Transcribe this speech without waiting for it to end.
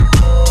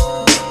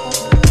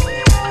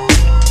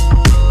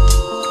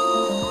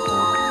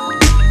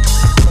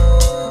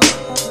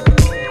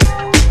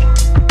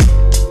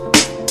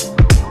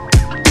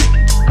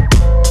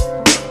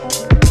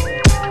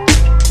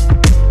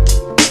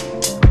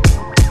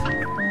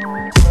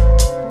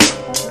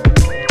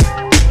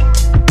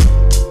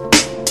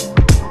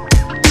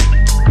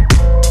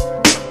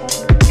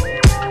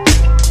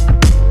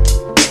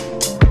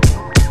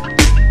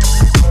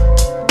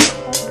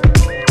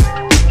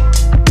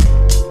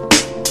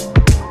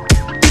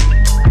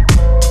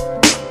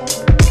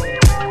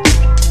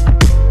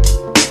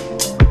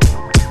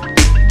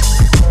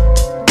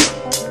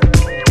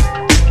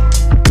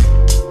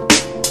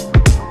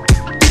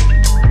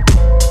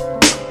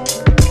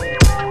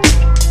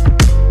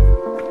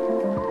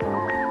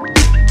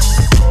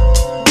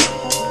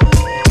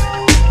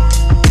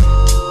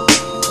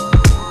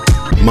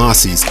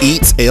Mossy's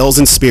Eats, Ales,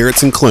 and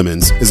Spirits in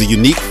Clemens is a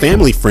unique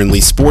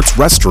family-friendly sports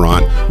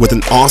restaurant with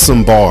an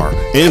awesome bar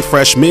and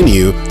fresh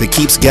menu that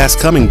keeps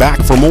guests coming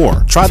back for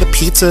more. Try the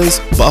pizzas,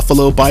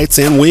 buffalo bites,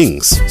 and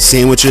wings,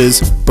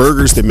 sandwiches,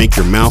 burgers that make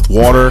your mouth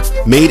water,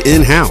 made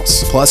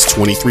in-house, plus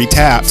 23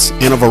 taps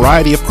and a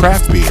variety of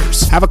craft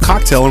beers. Have a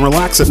cocktail and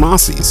relax at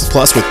Mossy's.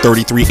 Plus, with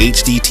 33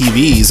 HD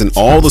TVs and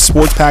all the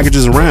sports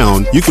packages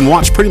around, you can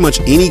watch pretty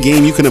much any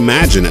game you can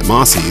imagine at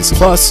Mossy's.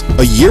 Plus,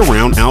 a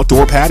year-round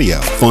outdoor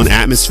patio, fun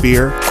atmosphere,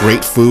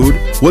 great food.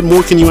 What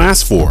more can you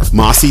ask for?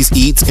 Mossy's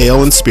Eats,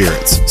 Ale, and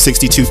Spirits,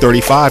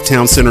 6235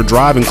 Town Center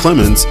Drive in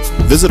Clemens.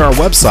 Visit our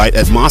website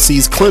at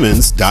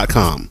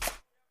mossysclemens.com.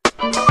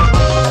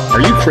 Are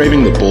you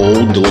craving the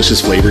bold,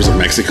 delicious flavors of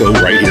Mexico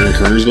right here in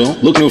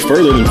Kernersville? Look no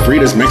further than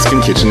Frida's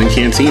Mexican Kitchen and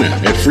Cantina.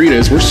 At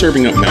Frida's, we're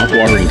serving up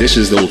mouth-watering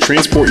dishes that will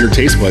transport your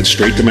taste buds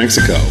straight to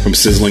Mexico. From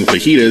sizzling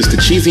fajitas to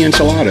cheesy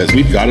enchiladas,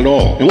 we've got it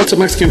all. And what's a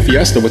Mexican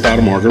fiesta without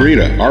a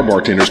margarita? Our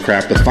bartenders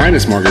craft the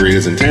finest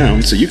margaritas in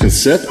town so you can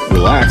sip,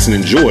 relax, and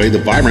enjoy the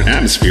vibrant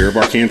atmosphere of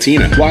our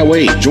cantina. Why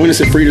wait? Join us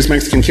at Frida's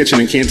Mexican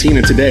Kitchen and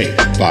Cantina today.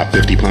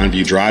 550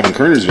 Pineview Drive in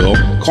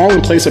Kernersville. Call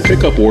and place a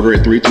pickup order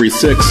at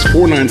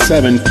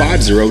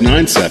 336-497-5097.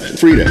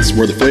 Frida's,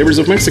 where the flavors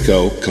of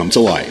Mexico come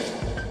to life.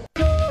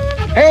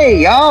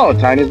 Hey y'all,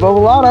 Tiny's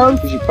Mobile Auto.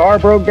 Is your car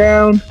broke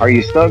down? Are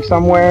you stuck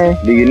somewhere?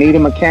 Do you need a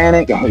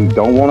mechanic? You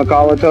don't want to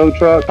call a tow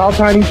truck? Call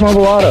Tiny's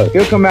Mobile Auto.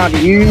 He'll come out to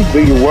you,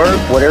 do your work,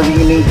 whatever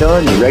you need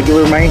done, your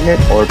regular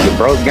maintenance, or if you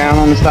broke down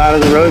on the side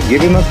of the road,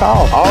 give him a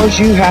call. All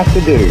you have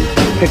to do is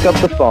pick up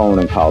the phone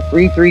and call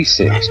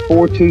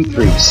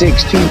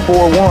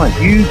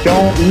 336-423-6241. You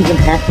don't even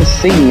have to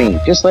see me.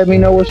 Just let me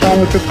know what's wrong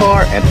with your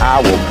car and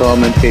I will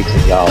come and fix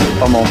it, y'all.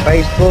 I'm on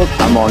Facebook,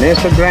 I'm on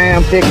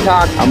Instagram,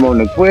 TikTok, I'm on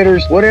the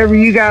Twitters, whatever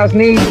you guys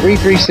need,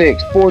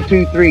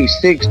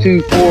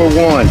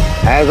 336-423-6241.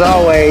 As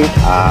always,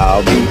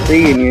 I'll be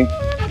seeing you.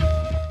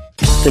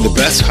 For the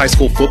best high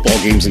school football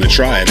games in the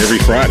Triad every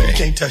Friday.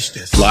 Can't touch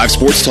this. Live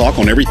sports talk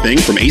on everything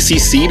from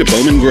ACC to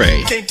Bowman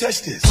Gray. Can't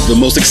touch this. The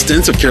most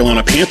extensive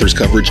Carolina Panthers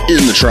coverage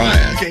in the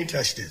Triad. Can't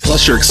touch this.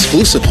 Plus your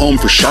exclusive home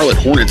for Charlotte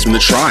Hornets from the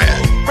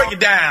Triad. Break it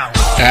down.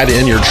 Add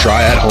in your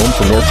Triad home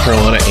for North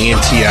Carolina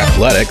A&T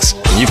Athletics,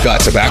 and you've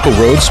got Tobacco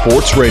Road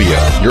Sports Radio,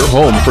 your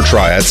home for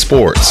Triad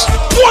sports.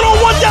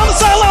 One-on-one down the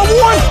sideline.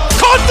 One.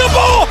 Caught the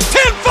ball.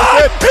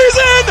 10-5. He's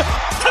in.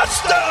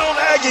 Touchdown,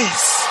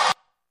 Aggies.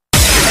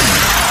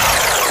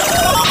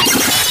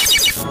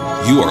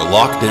 You are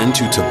locked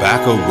into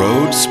Tobacco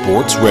Road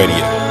Sports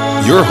Radio,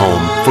 your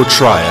home for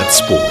Triad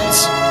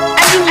sports.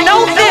 And you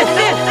know this,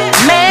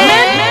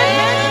 man.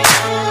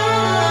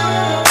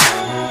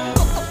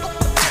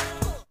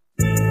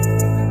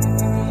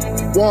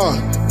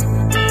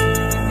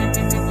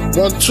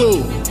 1,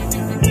 2.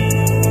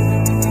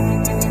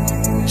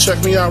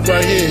 Check me out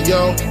right here,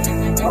 yo.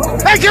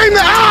 They came to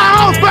our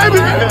house, baby.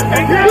 We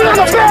got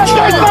the best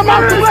thing from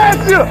out the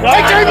last year.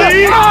 They came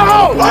to our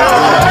house.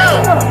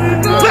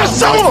 Let's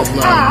show them.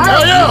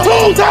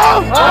 Who's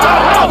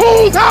house?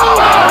 Who's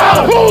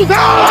house? Who's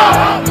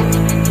house?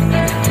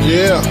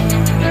 Yeah.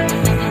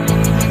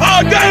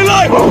 All day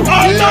life. All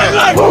night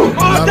life.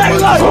 All day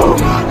life. All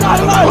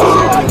night life.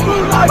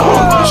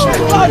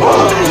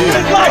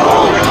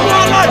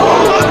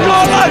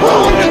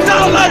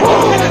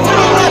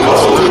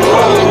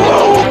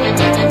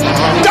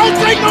 Don't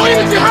take no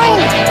energy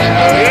home.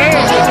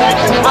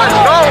 Let's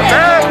go,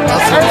 man.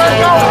 Let's go,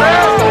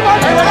 man.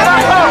 Let's go.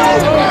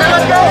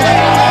 Let's go,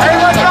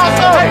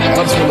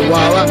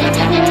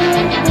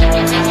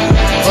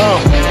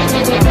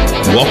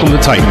 Welcome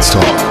to Titans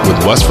Talk with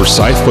West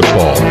Forsyth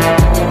Football.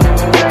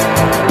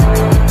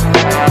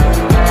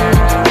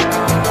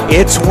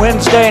 It's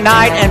Wednesday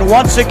night, and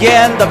once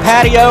again, the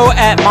patio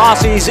at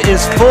Mossy's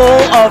is full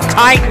of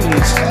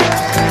Titans.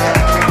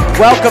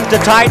 Welcome to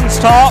Titans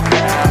Talk.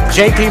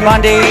 JP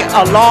Mundy,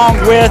 along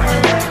with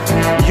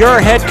your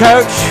head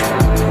coach,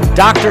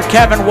 Dr.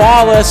 Kevin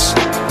Wallace.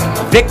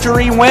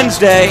 Victory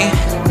Wednesday.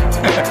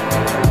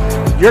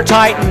 Your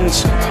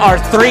Titans are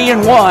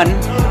 3-1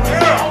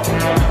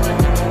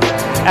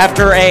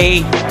 after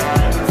a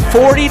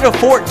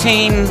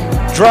 40-14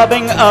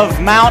 drubbing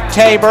of Mount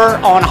Tabor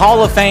on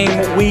Hall of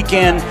Fame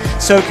weekend.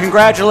 So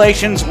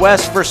congratulations,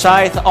 West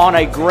Forsyth, on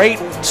a great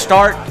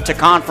start to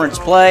conference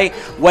play.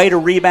 Way to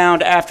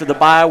rebound after the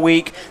bye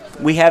week.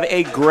 We have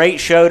a great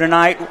show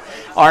tonight.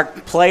 Our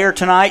player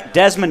tonight,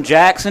 Desmond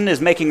Jackson, is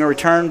making a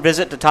return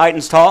visit to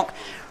Titans Talk.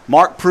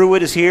 Mark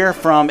Pruitt is here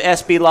from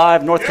SB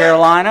Live, North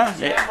Carolina,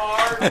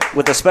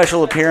 with a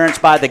special appearance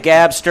by the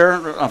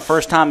Gabster, a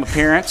first-time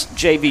appearance,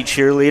 JV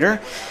cheerleader.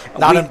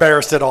 Not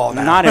embarrassed at all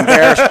now. Not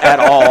embarrassed at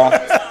all.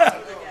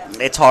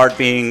 It's hard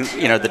being,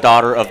 the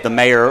daughter of the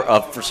mayor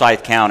of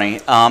Forsyth County.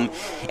 And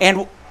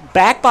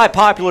back by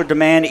popular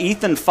demand,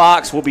 Ethan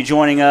Fox will be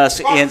joining us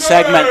in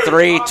segment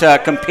 3 to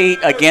compete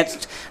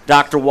against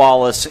Dr.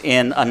 Wallace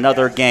in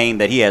another game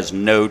that he has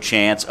no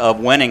chance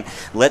of winning.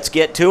 Let's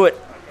get to it.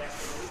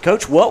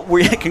 Coach,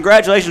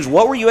 congratulations.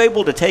 What were you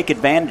able to take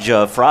advantage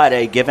of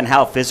Friday, given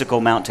how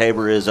physical Mount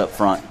Tabor is up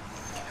front?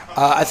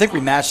 I think we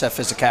matched that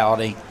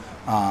physicality.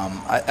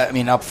 I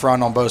mean, up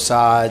front on both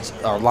sides,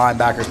 our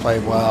linebackers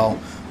played well,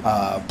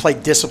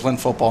 played disciplined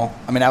football.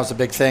 I mean, that was the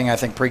big thing. I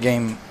think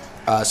pregame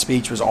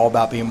speech was all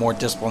about being more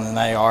disciplined than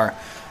they are,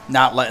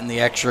 not letting the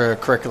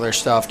extracurricular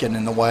stuff get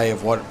in the way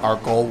of what our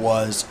goal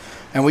was.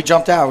 And we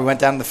jumped out. We went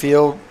down the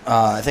field.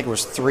 I think it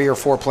was 3 or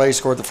 4 plays,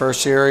 scored the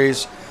first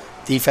series.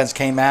 Defense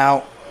came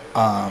out,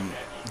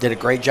 did a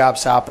great job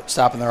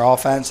stopping their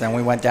offense, and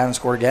we went down and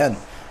scored again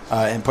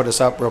and put us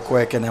up real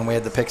quick. And then we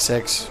had the pick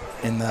 6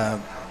 in the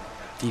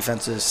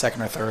defense's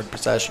second or third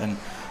possession.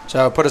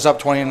 So it put us up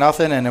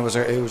 20-0, and it was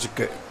a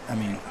good. I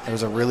mean, it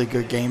was a really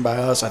good game by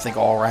us. I think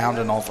all around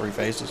in all 3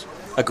 phases.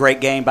 A great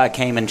game by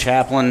Cayman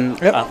Chaplin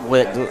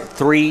with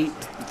three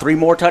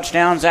more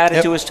touchdowns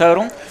added to his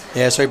total.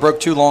 Yeah, so he broke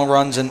 2 long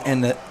runs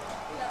in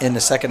the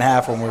second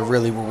half when we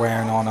really were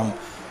wearing on him,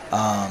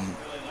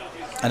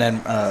 and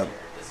then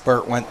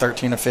Burt went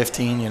 13 of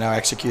 15.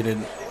 Executed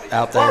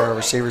out there. Our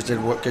receivers did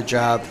a good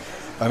job.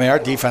 I mean, our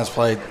defense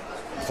played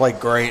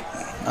great,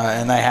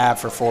 and they have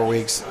for 4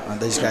 weeks.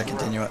 They just got to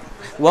continue it.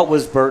 What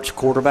was Burt's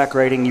quarterback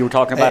rating you were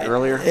talking about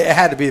earlier? It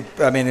had to be.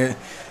 I mean,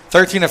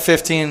 13 of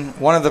 15.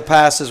 One of the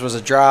passes was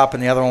a drop,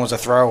 and the other one was a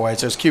throwaway.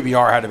 So his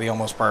QBR had to be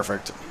almost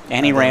perfect.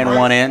 And he ran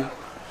one in.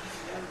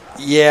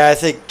 Yeah, I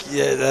think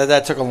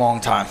that took a long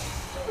time.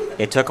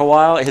 It took a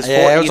while. It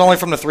was only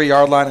from the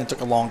 3-yard line. It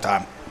took a long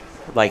time.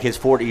 Like his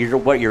 40.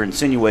 What you're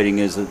insinuating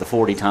is that the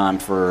 40 time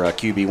for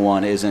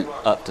QB1 isn't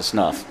up to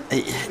snuff.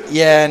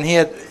 Yeah, and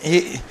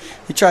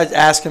he tried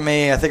asking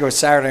me. I think it was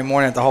Saturday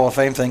morning at the Hall of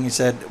Fame thing. He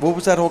said, "What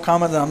was that whole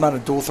comment that I'm not a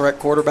dual threat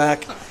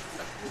quarterback?"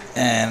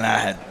 And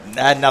I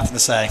had nothing to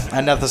say. I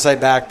had nothing to say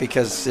back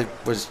because it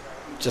was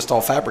just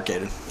all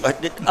fabricated.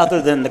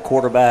 Other than the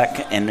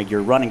quarterback and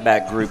your running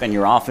back group and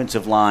your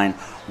offensive line,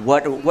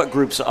 what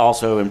groups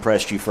also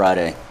impressed you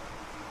Friday?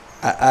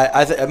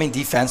 I mean,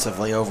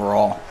 defensively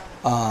overall.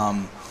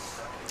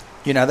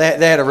 They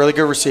had a really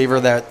good receiver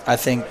that I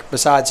think,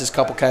 besides his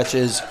couple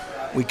catches,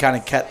 we kind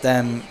of kept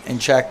them in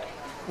check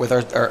with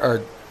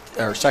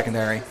our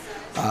secondary.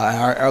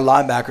 Our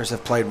linebackers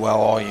have played well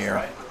all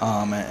year,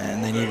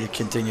 and they need to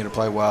continue to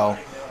play well.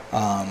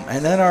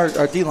 And then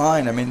our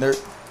D-line, I mean,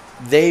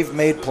 they've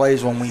made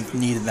plays when we've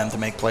needed them to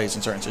make plays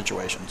in certain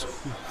situations.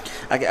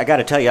 I got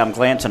to tell you, I'm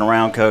glancing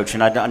around, Coach, and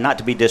not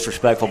to be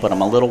disrespectful, but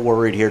I'm a little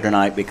worried here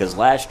tonight because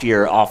last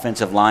year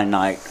offensive line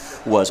night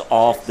was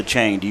off the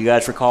chain. Do you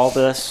guys recall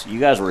this? You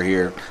guys were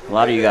here. A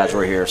lot of you guys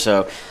were here.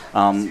 So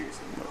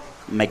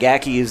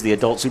McGackey is the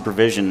adult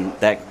supervision.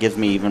 That gives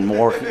me even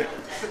more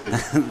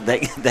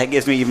that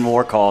gives me even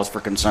more cause for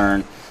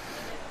concern.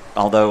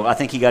 Although I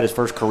think he got his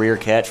first career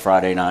catch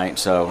Friday night.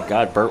 So,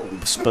 God, Burt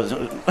was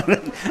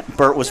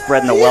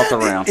spreading the wealth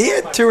around. He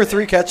had 2 or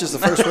 3 catches the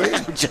first week.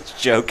 Just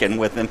joking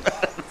with him.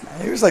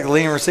 He was like the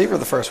leading receiver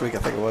the first week, I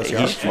think it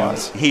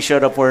was. He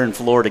showed up wearing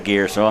Florida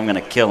gear, so I'm going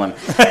to kill him.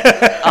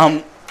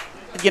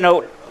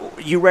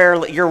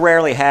 You're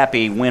rarely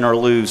happy, win or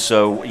lose.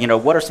 So,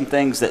 what are some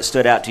things that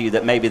stood out to you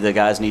that maybe the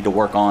guys need to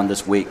work on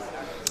this week?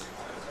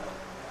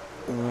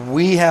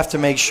 We have to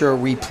make sure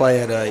we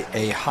play at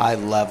a high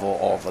level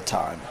all the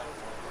time.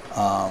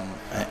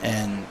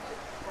 And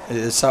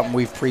it's something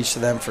we've preached to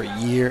them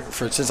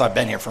since I've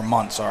been here, for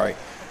months, of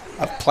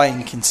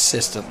playing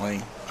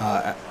consistently.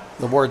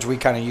 The words we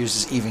kind of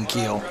use is even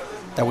keel,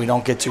 that we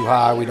don't get too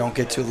high, we don't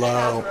get too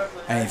low,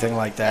 anything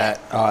like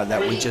that,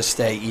 that we just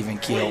stay even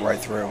keel right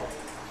through.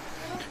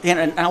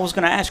 And I was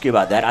going to ask you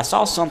about that. I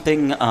saw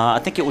something, I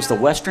think it was the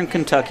Western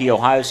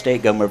Kentucky-Ohio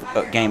State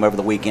game over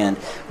the weekend.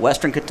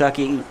 Western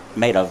Kentucky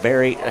had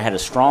a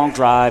strong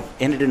drive,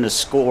 ended in a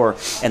score,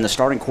 and the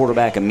starting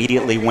quarterback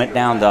immediately went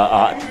down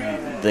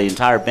the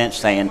entire bench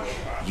saying,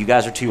 "You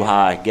guys are too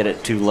high, get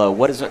it too low."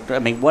 What is it? I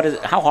mean,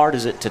 how hard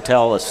is it to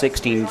tell a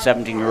 16,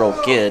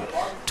 17-year-old kid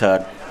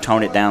to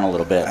tone it down a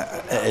little bit?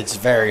 It's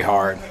very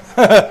hard.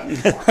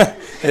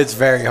 It's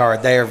very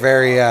hard. They are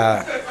very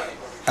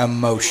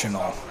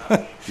emotional.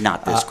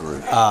 Not this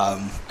group.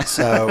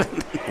 So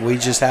we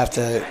just have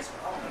to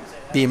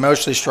be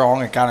emotionally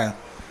strong and kind of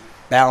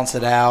balance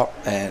it out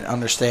and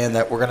understand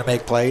that we're going to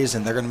make plays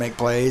and they're going to make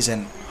plays,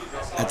 and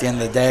at the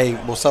end of the day,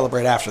 we'll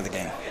celebrate after the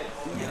game.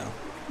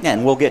 Yeah,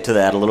 and we'll get to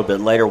that a little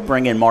bit later. We'll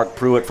bring in Mark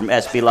Pruitt from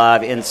SB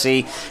Live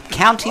NC,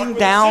 counting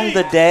down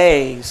the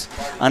days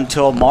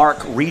until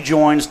Mark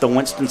rejoins the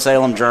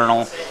Winston-Salem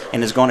Journal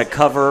and is going to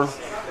cover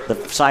the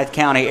Forsyth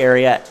County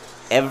area.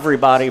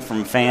 Everybody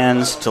from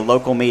fans to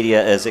local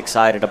media is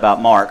excited about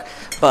Mark.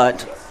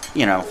 But,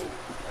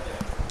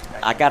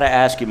 I got to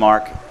ask you,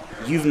 Mark,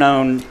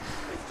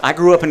 I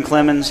grew up in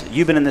Clemens.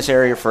 You've been in this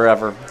area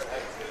forever.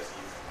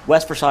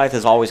 West Forsyth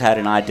has always had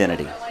an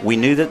identity.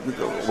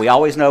 We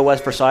always know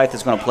West Forsyth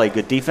is going to play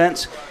good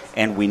defense,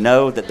 and we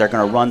know that they're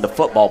going to run the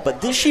football.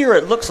 But this year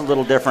it looks a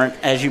little different,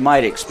 as you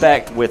might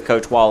expect, with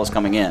Coach Wallace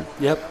coming in.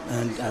 Yep,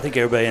 and I think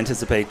everybody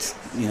anticipates,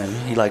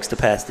 he likes to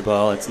pass the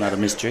ball. It's not a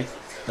mystery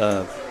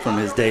from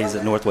his days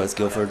at Northwest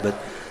Guilford. But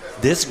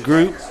this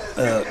group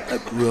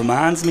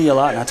reminds me a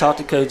lot, and I talked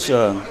to Coach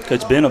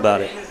Ben about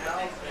it.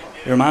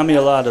 It reminds me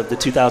a lot of the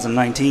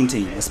 2019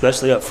 team,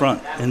 especially up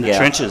front in the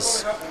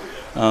trenches.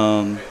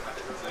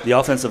 the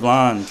offensive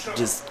line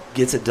just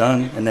gets it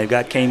done, and they've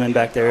got Kamen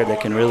back there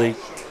that can really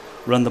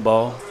run the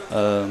ball.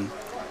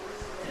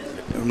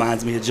 It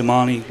reminds me of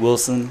Jamani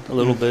Wilson a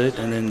little bit,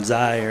 and then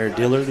Zaire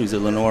Dillard, who's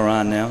at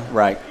Lenoir now.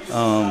 Right.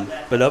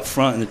 But up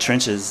front in the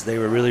trenches, they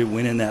were really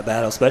winning that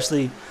battle,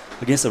 especially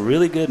against a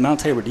really good Mount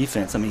Tabor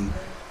defense. I mean,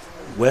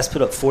 West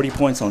put up 40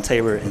 points on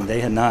Tabor, and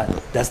they had not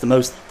 – that's the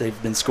most they've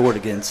been scored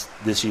against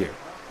this year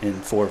in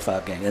 4 or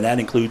 5 games, and that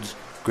includes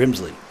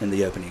Grimsley in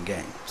the opening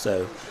game.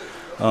 So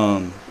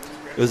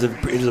it was a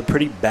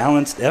pretty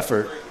balanced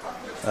effort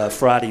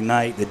Friday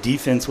night. The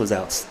defense was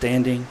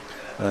outstanding.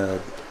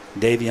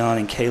 Davion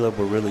and Caleb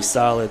were really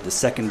solid. The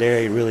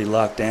secondary really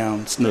locked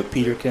down. Snook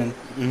Peterkin,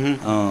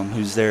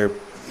 who's there,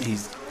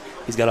 he's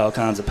got all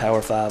kinds of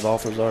Power 5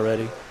 offers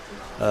already.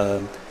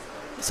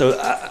 So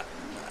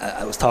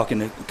I was talking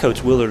to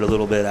Coach Willard a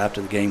little bit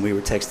after the game. We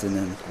were texting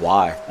him.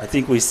 Why? I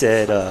think we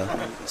said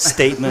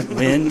statement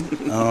win.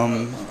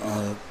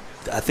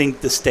 I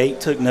think the state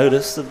took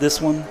notice of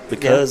this one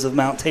because of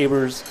Mount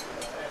Tabor's.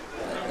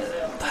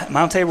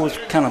 Mount Tabor was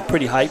kind of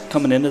pretty hyped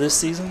coming into this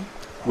season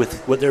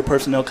with their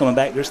personnel coming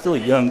back. They're still a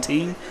young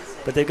team,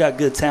 but they've got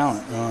good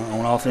talent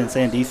on offense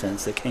and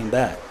defense that came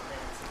back.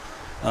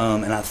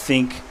 And I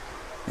think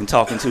in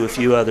talking to a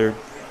few other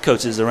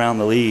coaches around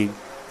the league,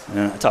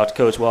 and I talked to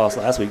Coach Wallace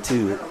last week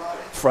too,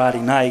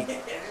 Friday night,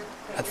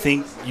 I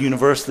think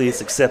universally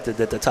it's accepted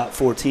that the top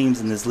 4 teams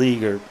in this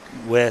league are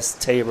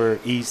West, Tabor,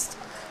 East,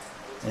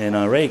 and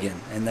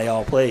Reagan, and they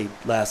all played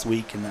last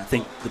week, and I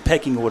think the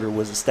pecking order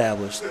was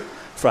established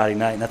Friday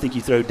night, and I think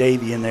you throw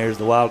Davie in there as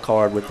the wild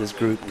card with this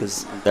group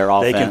because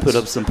they can put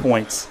up some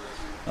points,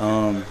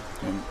 and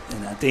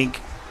I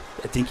think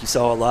you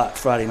saw a lot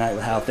Friday night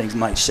with how things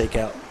might shake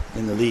out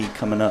in the league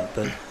coming up,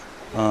 but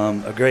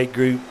a great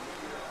group.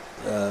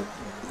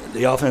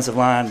 The offensive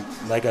line,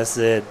 like I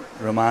said,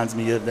 reminds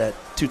me of that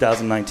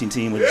 2019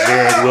 team with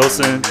Jared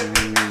Wilson.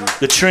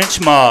 The trench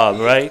mob,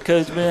 right,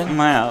 Coach Ben?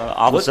 Well,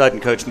 all of a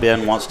sudden, Coach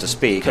Ben wants to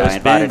speak. Coach I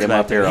invited Ben's him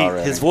up here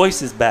already. His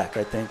voice is back,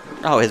 I think.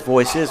 Oh, his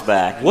voice is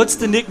back. What's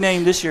the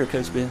nickname this year,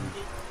 Coach Ben?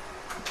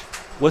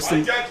 What's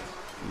the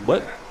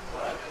what?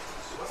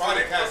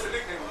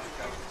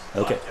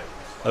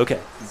 Okay.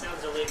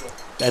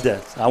 That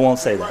does. I won't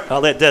say that. I'll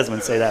let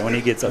Desmond say that when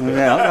he gets up there.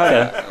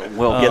 Yeah,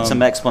 we'll get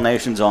some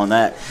explanations on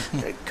that.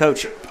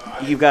 Coach,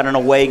 you've got an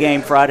away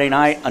game Friday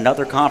night,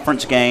 another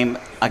conference game.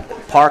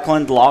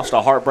 Parkland lost a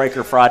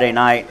heartbreaker Friday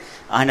night.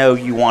 I know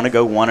you want to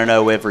go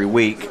 1-0 every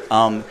week.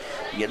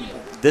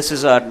 This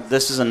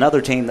is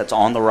another team that's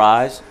on the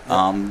rise.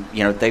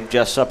 They've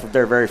just suffered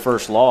their very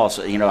first loss.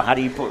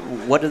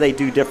 What do they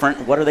do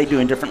different? What are they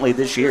doing differently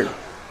this year?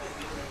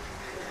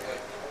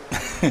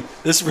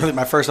 This is really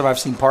my first time I've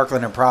seen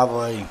Parkland in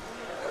probably,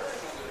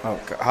 I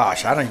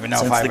don't even know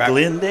since if I've the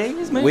Glen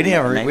days, maybe? We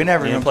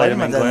never even played them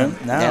at Glen.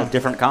 No. Yeah,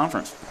 different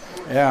conference.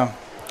 Yeah.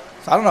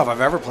 So I don't know if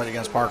I've ever played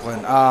against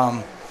Parkland.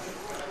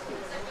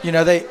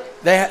 They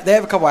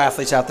have a couple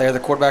athletes out there. The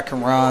quarterback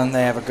can run.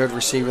 They have a good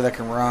receiver that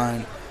can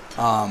run.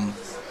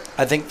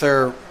 I think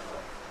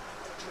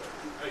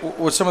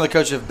what some of the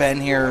coaches have been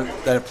here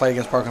that have played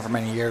against Parkland for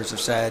many years have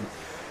said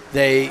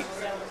they're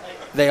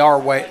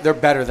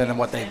better than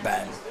what they've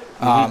been.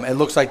 It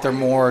looks like they're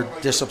more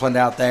disciplined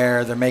out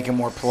there. They're making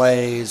more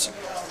plays.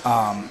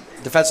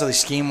 Defensively,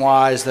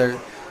 scheme-wise, they're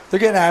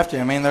getting after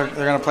you. I mean, they're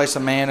going to play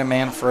some man and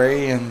man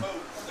free and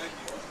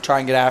try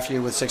and get after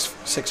you with six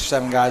or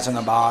seven guys in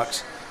the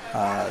box.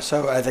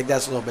 So I think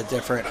that's a little bit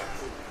different.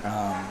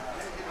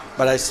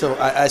 But I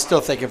still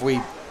think if we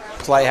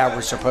play how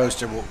we're supposed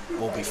to,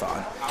 we'll be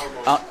fine.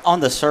 On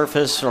the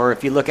surface, or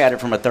if you look at it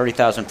from a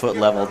 30,000-foot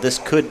level, this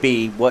could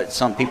be what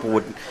some people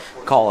would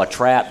call a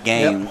trap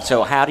game. Yep.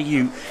 So how do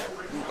you –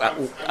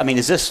 I mean,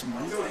 is this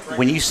 –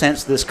 when you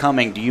sense this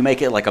coming, do you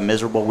make it like a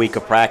miserable week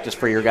of practice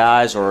for your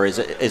guys, or is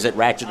it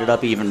ratcheted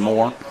up even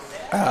more?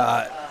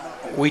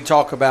 We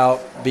talk about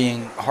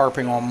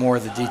harping on more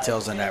of the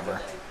details than ever,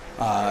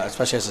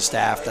 especially as a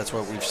staff. That's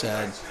what we've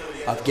said,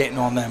 of getting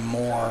on them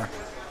more,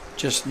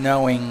 just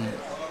knowing –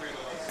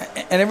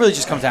 and it really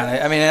just comes down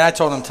to – I mean, and I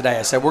told them today,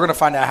 I said, we're going to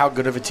find out how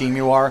good of a team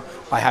you are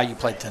by how you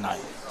played tonight.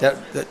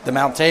 The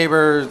Mount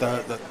Tabor,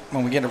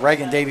 when we get into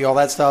Reagan, Davie, all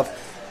that stuff,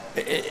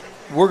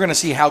 we're going to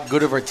see how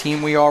good of a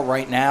team we are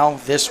right now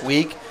this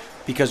week,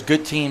 because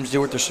good teams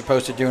do what they're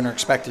supposed to do and are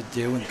expected to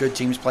do, and good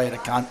teams play at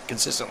a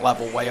consistent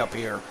level way up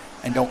here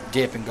and don't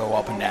dip and go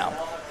up and down.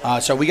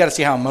 So we got to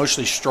see how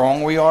emotionally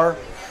strong we are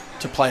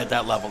to play at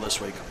that level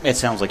this week. It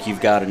sounds like you've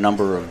got a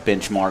number of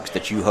benchmarks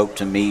that you hope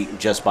to meet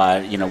just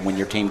by, when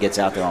your team gets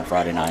out there on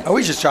Friday night.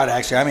 We just try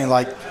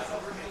to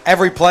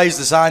every play is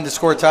designed to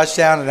score a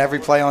touchdown, and every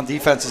play on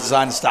defense is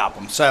designed to stop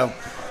them. So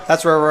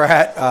that's where we're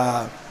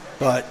at.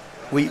 But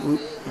we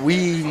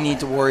need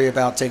to worry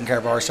about taking care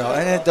of ourselves.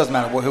 And it doesn't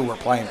matter who we're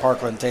playing,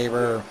 Parkland,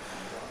 Tabor,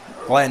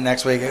 Glen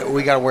next week.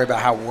 We got to worry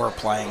about how we're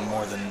playing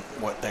more than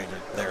what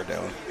they're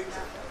doing.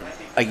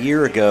 A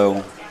year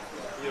ago,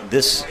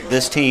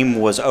 this team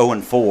was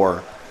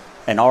 0-4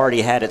 and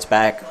already had its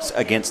back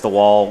against the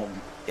wall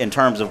in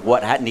terms of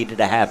what needed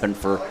to happen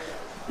for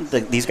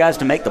these guys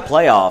to make the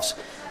playoffs.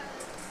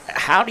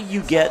 how do you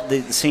get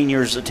the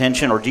seniors'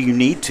 attention, or do you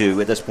need to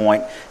at this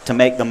point to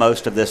make the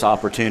most of this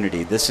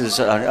opportunity? This is,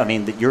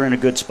 you're in a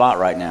good spot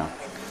right now.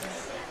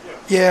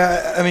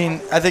 Yeah,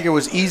 I think it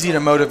was easy to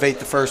motivate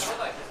the first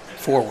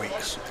 4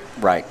 weeks.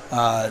 Right.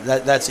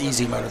 That's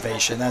easy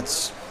motivation.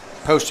 That's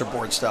poster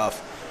board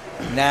stuff.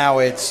 Now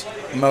it's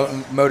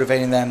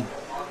motivating them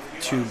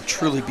to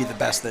truly be the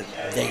best that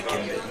they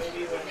can be.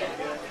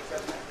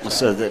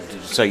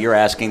 So you're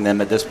asking them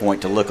at this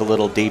point to look a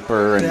little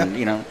deeper,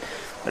 and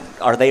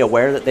are they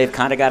aware that they've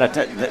kind of got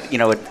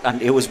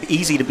it was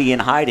easy to be in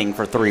hiding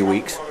for 3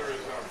 weeks.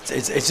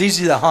 It's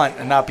easy to hunt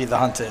and not be the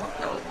hunted.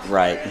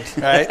 Right.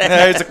 Right.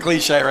 There's a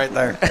cliche right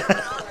there.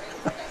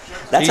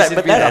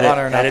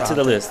 Add it to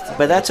the list.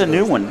 But that's a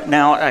new one.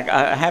 Now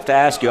I have to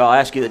ask you. I'll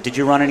ask you. Did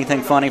you run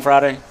anything funny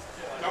Friday?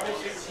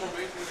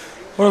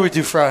 What do we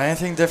do Friday?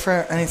 Anything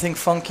different? Anything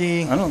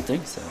funky? I don't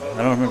think so. I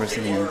don't remember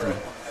seeing anything.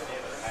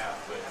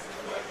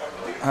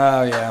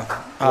 Oh, yeah.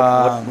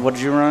 What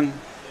did you run?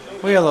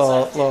 We had a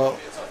little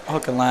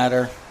hook and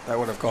ladder that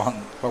would have gone,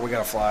 but we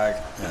got a flag.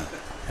 Yeah.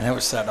 And it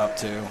was set up,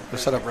 too. It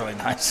was set up really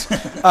nice.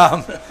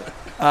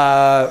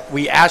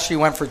 We actually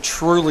went for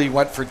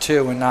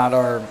 2 and not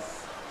our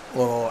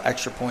little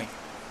extra point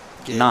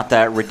gig. Not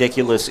that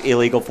ridiculous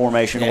illegal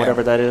formation or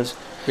whatever that is?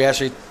 We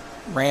actually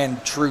ran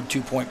true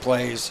 2-point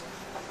plays,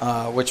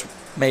 which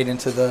made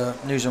into the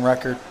news and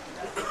record.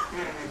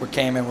 We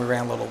came in, we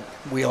ran a little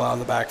wheel out of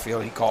the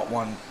backfield. He caught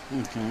one.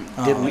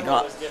 Mm-hmm. Did we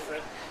not?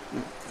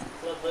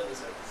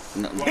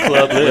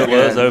 Club Lit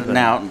was open.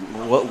 Now,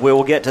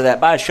 we'll get to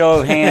that. By a show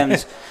of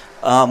hands,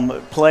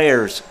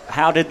 players,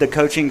 how did the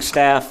coaching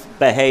staff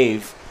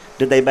behave?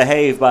 Did they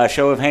behave by a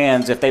show of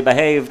hands? If they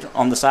behaved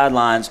on the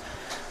sidelines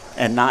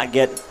and not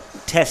get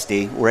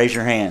testy, raise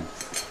your hand.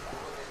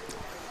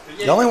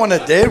 The only one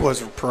that did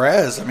was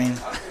Perez.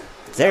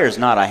 There's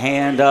not a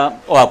hand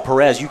up. Well,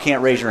 Perez, you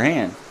can't raise your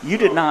hand. You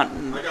did not.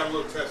 I got a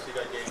little testy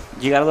that game.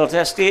 You got a little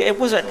testy. It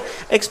was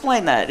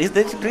explain that.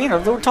 They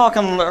were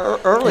talking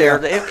earlier.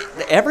 Yeah.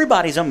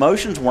 Everybody's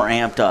emotions were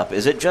amped up.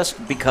 Is it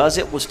just because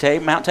it was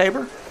Mount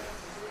Tabor?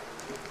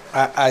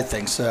 I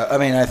think so. I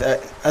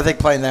think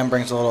playing them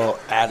brings a little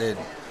added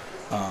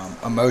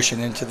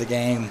emotion into the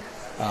game.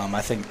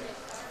 I think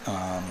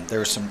there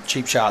were some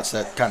cheap shots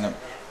that kind of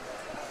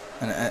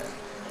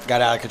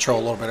got out of control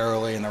a little bit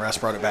early, and the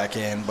rest brought it back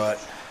in. But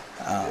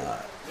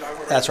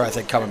that's where I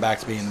think coming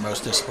back to being the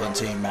most disciplined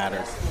team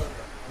mattered.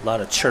 A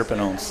lot of chirping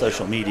on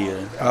social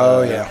media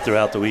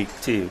throughout the week,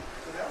 too.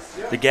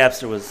 The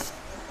Gapster was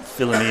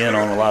filling me in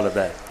on a lot of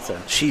that. So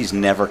she's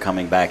never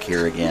coming back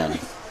here again.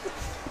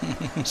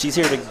 She's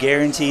here to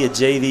guarantee a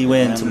JV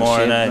win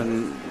tomorrow night.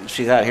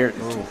 She's out here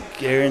to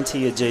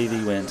guarantee a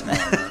JV win tomorrow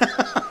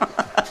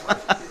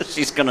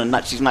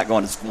night. She's not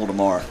going to school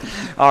tomorrow.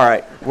 All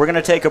right, we're going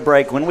to take a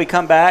break. When we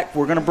come back,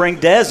 we're going to bring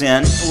Des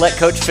in, let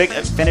Coach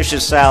finish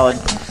his salad.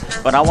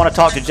 But I want to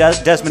talk to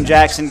Desmond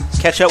Jackson,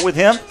 catch up with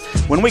him.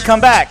 When we come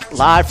back,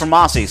 live from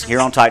Mossy's here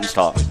on Titans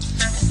Talk.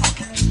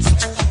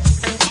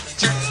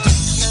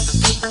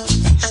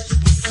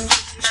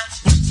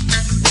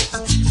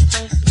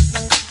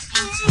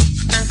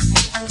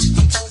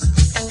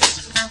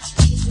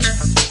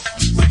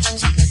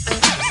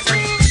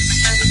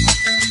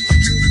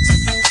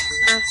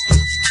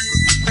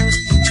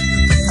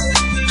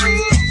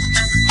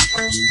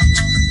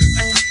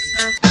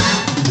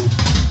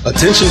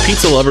 Attention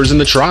pizza lovers in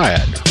the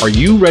Triad. Are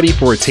you ready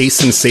for a taste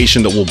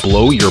sensation that will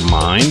blow your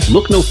mind?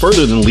 Look no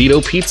further than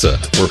Lido Pizza,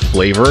 where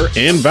flavor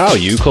and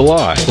value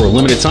collide. For a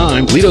limited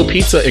time, Lido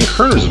Pizza in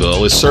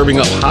Kernersville is serving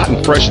up hot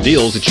and fresh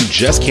deals that you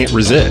just can't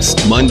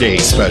resist. Monday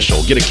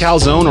special, get a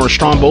calzone or a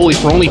stromboli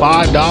for only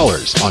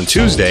 $5. On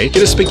Tuesday,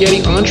 get a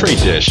spaghetti entree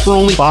dish for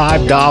only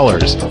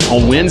 $5.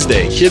 On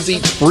Wednesday, kids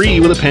eat free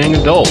with a paying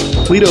adult.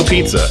 Lido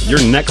Pizza,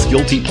 your next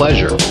guilty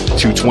pleasure.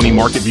 220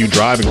 Market View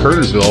Drive in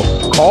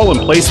Kernersville. Call and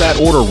place that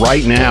order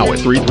right now at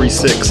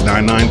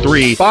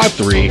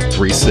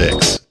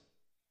 336-993-5336.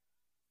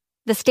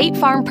 The State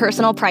Farm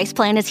Personal Price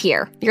Plan is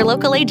here. Your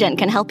local agent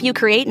can help you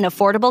create an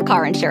affordable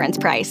car insurance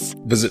price.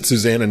 Visit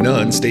Susanna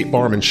Nunn, State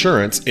Farm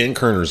Insurance in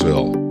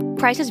Kernersville.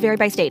 Prices vary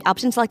by state.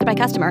 Options selected by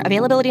customer.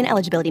 Availability and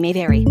eligibility may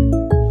vary.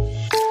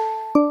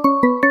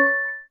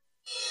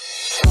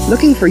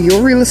 Looking for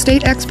your real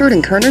estate expert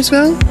in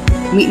Kernersville?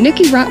 Meet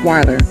Nikki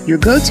Rottweiler, your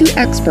go-to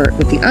expert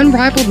with the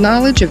unrivaled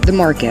knowledge of the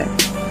market.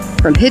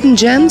 From hidden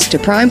gems to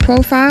prime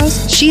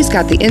profiles, she's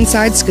got the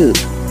inside scoop.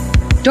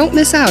 Don't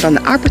miss out on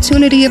the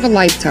opportunity of a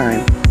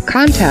lifetime.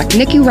 Contact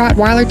Nikki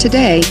Rottweiler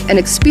today and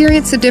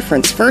experience the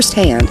difference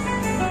firsthand.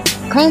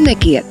 Call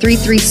Nikki at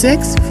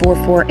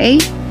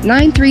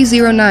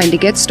 336-448-9309 to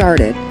get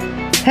started.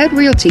 Head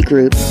Realty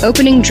Group,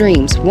 opening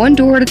dreams one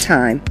door at a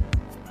time.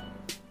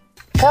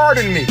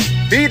 Pardon me,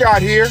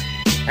 B-Dot here,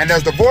 and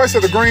as the voice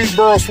of the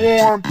Greensboro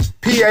Swarm,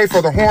 PA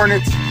for the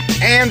Hornets,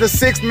 and the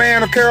sixth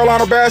man of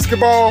Carolina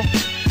basketball,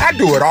 I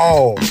do it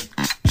all,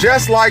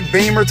 just like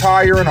Beamer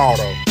Tire and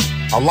Auto.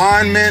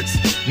 Alignments,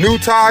 new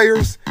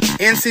tires,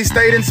 NC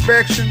State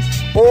inspections,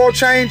 oil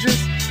changes,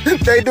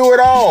 they do it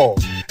all.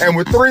 And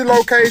with 3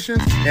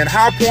 locations in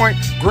High Point,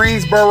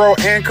 Greensboro,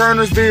 and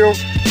Kernersville,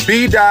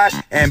 B-Dot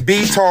and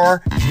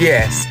B-Tar,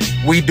 yes,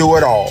 we do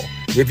it all.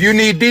 If you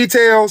need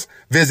details,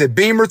 visit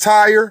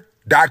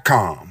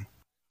BeamerTire.com.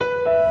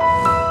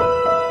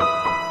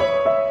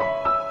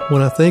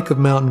 When I think of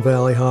Mountain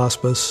Valley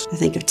Hospice, I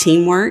think of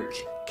teamwork,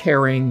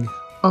 caring,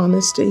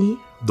 honesty.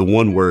 The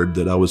one word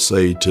that I would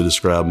say to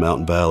describe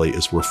Mountain Valley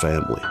is we're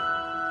family.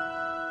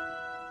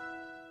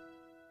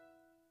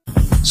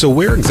 So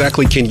where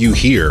exactly can you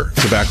hear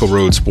Tobacco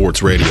Road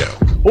Sports Radio?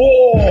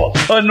 Oh,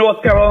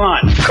 North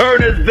Carolina,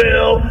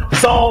 Kernersville,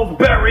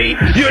 Salisbury,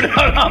 you know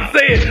what I'm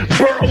saying?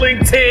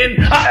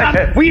 Burlington. I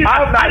didn't bring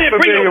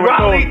up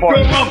Raleigh,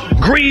 Durham,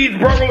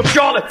 Greensboro,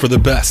 Charlotte. For the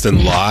best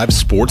in live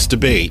sports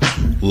debate,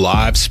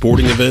 live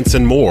sporting events,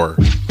 and more,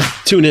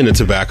 tune in to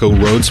Tobacco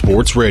Road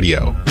Sports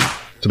Radio.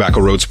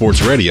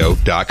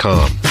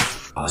 TobaccoRoadSportsRadio.com.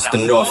 It's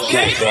the North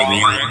Cape,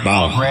 baby.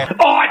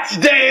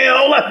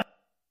 Archdale.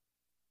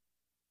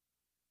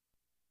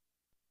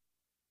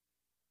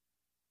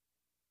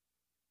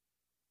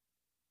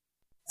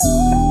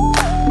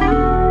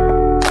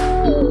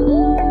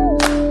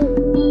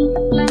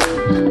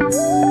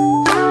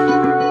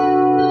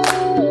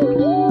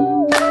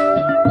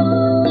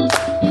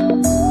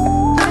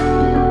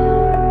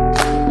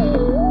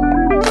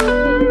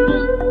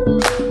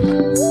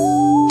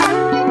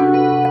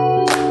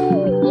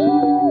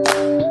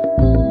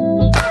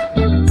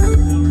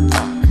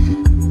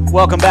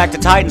 Welcome back to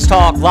Titans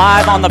Talk,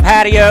 live on the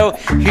patio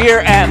here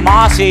at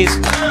Mossy's.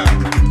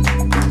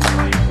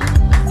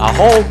 A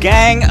whole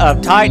gang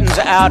of Titans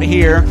out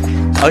here.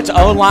 It's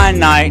O-line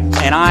night,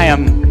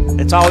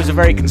 and it's always a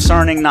very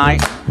concerning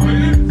night.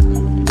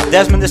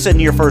 Desmond, this isn't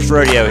your first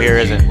rodeo here,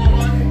 is it?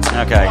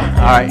 Okay,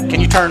 all right. Can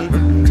you turn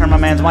my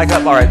man's mic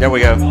up? All right, there we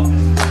go.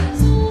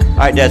 All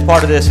right, Des,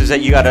 part of this is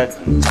that you got to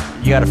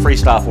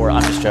freestyle for it.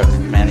 I'm just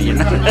joking, man. You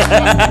know?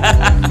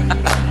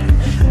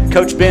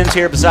 Coach Ben's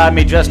here beside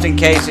me just in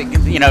case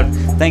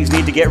things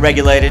need to get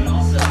regulated.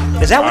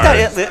 Is that what that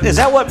is? Is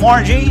that what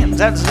Warren-G? Is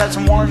that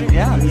some Warren-G?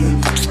 Yeah.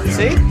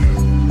 See?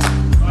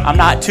 I'm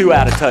not too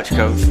out of touch,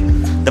 Coach.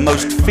 The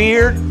most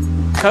feared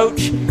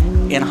coach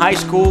in high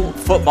school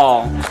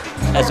football,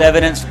 as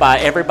evidenced by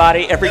every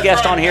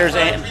guest on here's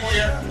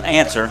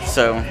answer.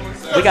 So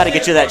we got to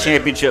get you that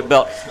championship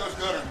belt.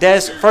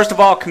 Des, first of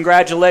all,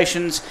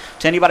 congratulations.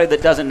 To anybody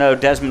that doesn't know,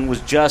 Desmond was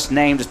just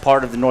named as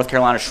part of the North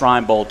Carolina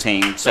Shrine Bowl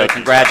team. So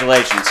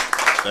congratulations.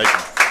 Thank you.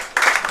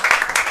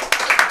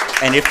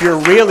 And if you're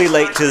really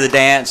late to the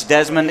dance,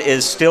 Desmond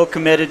is still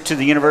committed to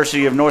the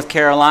University of North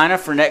Carolina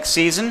for next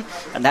season,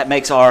 and that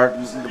makes our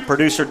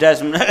producer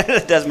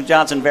Desmond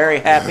Johnson very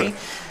happy.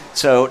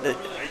 So,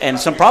 and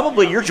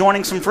probably you're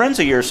joining some friends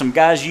of yours, some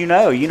guys you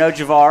know. You know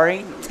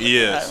Javari.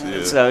 Yes.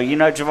 So you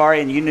know Javari,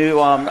 and you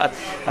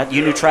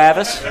knew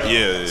Travis.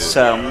 Yeah.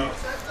 So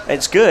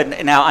it's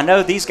good. Now I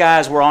know these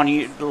guys were on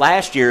you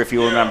last year, if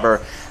you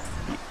remember.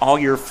 All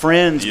your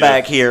friends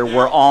back here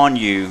were on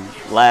you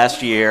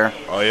last year.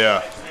 Oh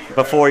yeah.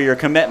 Before your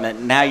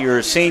commitment. Now you're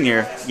a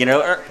senior.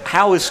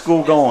 How is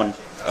school going?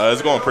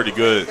 It's going pretty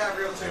good.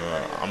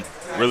 I'm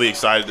really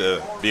excited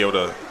to be able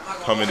to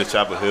come into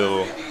Chapel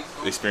Hill,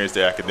 experience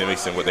the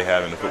academics and what they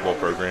have in the football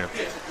program.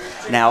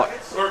 Now,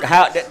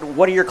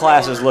 what do your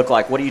classes look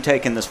like? What are you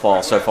taking this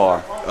fall so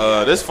far?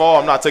 This fall,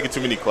 I'm not taking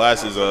too many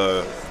classes.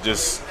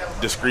 Just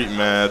discrete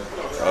math,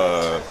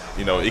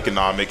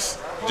 economics.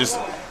 Just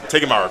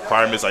taking my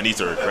requirements. I need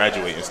to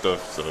graduate and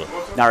stuff. So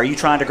now, are you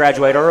trying to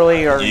graduate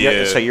early, or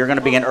yeah. So you're going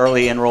to be an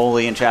early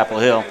enrollee in Chapel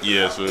Hill?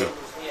 Yeah, sir.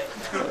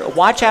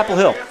 Why Chapel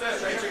Hill?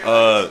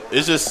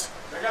 It's just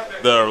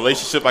the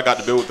relationship I got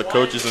to build with the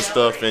coaches and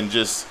stuff, and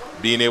just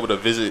being able to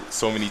visit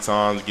so many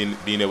times,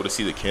 being able to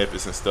see the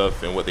campus and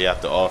stuff and what they have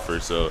to offer.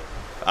 So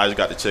I just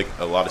got to check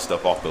a lot of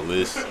stuff off the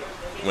list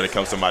when it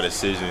comes to my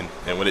decision.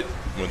 And when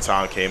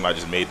time came, I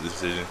just made the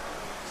decision.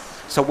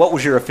 So what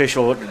was your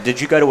official – did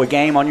you go to a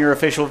game on your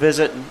official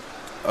visit?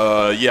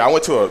 Yeah, I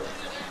went to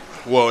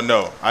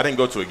no, I didn't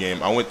go to a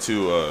game. I went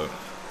to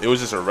it was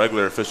just a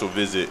regular official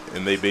visit,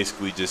 and they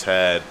basically just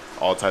had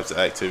all types of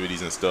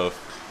activities and stuff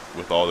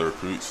with all the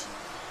recruits.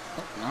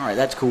 All right,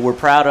 that's cool. We're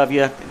proud of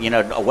you.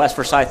 A West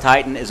Forsyth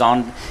Titan is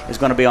going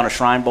to be on a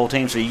Shrine Bowl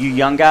team. So you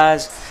young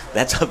guys,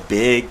 that's a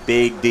big,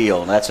 big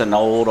deal. That's an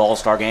old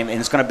all-star game, and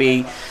it's going to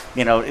be,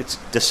 it's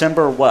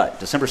December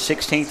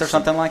 16th or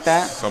something like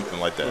that. Something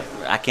like that.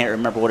 I can't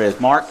remember what it is.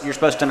 Mark, you're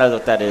supposed to know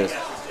what that is.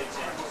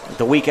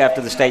 The week after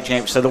the state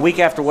championship. So the week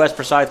after West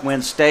Forsyth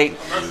wins state,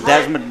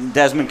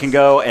 Desmond can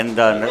go and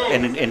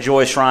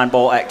enjoy Shrine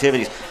Bowl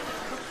activities.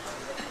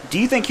 Do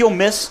you think you'll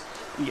miss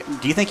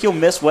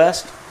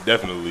West?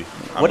 Definitely.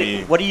 What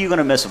are you going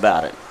to miss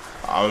about it?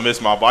 I'm going to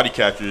miss my body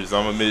captures.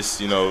 I'm going to miss,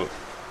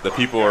 the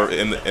people are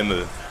in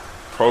the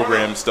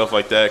program, stuff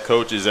like that,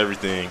 coaches,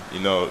 everything.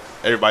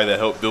 Everybody that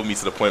helped build me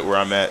to the point where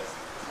I'm at.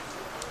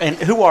 And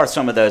who are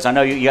some of those? I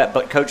know you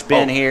got Coach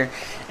Ben here.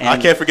 And I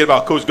can't forget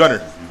about Coach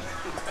Gunner.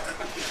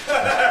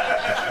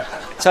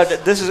 So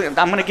I'm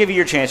going to give you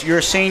your chance. You're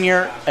a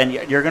senior, and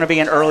you're going to be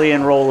an early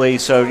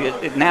enrollee. So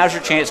now's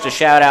your chance to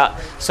shout out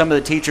some of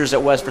the teachers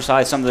at West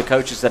Forsyth, some of the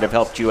coaches that have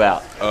helped you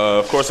out.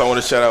 Of course, I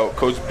want to shout out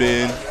Coach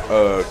Ben,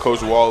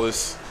 Coach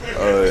Wallace,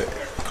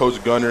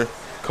 Coach Gunner,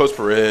 Coach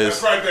Perez.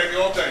 That's right, baby.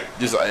 All day.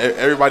 Just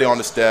everybody on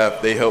the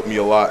staff. They helped me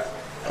a lot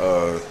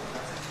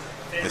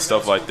and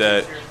stuff like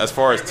that. As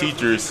far as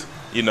teachers,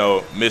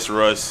 Miss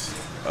Russ,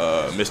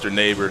 Mr.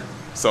 Neighbor,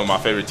 some of my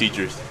favorite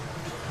teachers.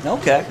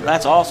 Okay,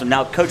 that's awesome.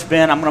 Now, Coach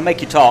Ben, I'm going to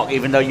make you talk,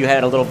 even though you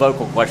had a little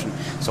vocal question.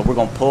 So we're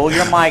going to pull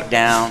your mic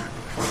down.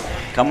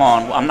 Come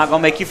on. I'm not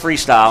going to make you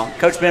freestyle.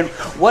 Coach Ben,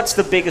 what's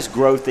the biggest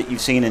growth that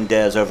you've seen in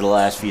Dez over the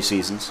last few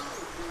seasons?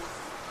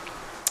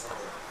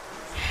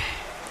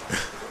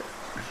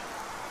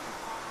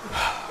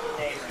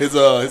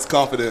 His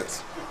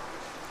confidence.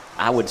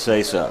 I would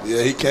say so.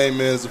 Yeah, he came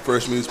in as a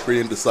freshman. He was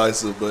pretty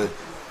indecisive, but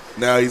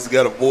now he's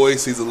got a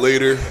voice. He's a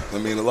leader. I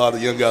mean, a lot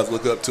of young guys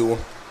look up to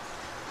him.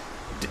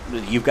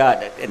 You've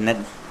got, and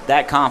then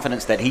that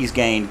confidence that he's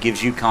gained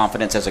gives you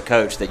confidence as a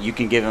coach that you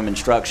can give him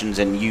instructions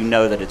and you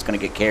know that it's going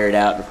to get carried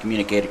out or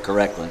communicated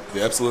correctly.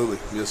 Yeah, absolutely.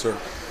 Yes, sir.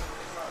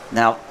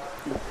 Now,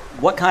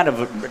 what kind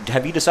of,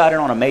 have you decided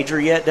on a major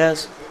yet,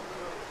 Des?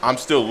 I'm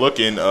still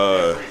looking.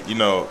 I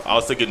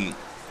was thinking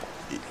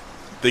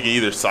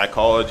either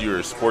psychology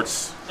or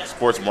sports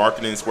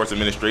marketing, sports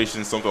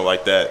administration, something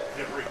like that.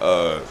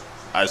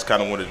 I just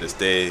kind of wanted to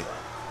stay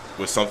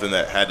with something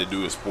that had to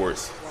do with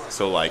sports.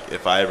 So, like,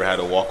 if I ever had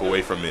to walk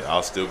away from it,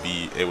 I'll still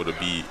be able to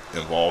be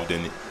involved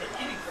in it.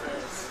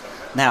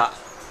 Now,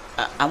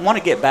 I want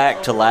to get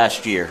back to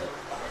last year.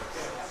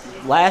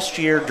 Last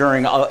year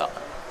during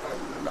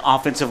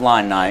offensive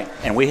line night,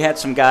 and we had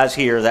some guys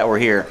here that were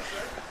here,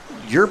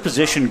 your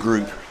position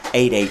group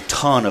ate a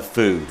ton of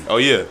food. Oh,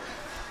 yeah.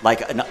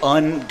 Like an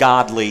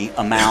ungodly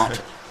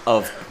amount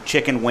of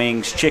chicken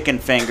wings, chicken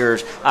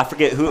fingers. I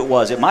forget who it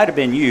was. It might have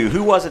been you.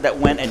 Who was it that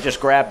went and just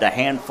grabbed a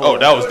handful? Oh,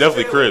 that was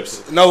definitely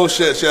Cribs. No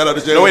shit. Shout out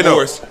to Jalen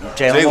Morris.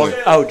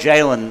 Jalen. Oh,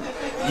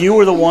 Jalen. You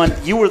were the one.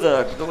 You were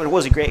the.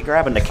 Was he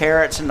grabbing the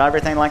carrots and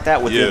everything like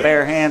that with your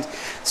bare hands?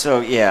 So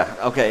yeah.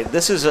 Okay.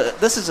 This is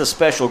a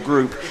special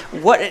group.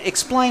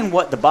 Explain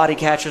what the body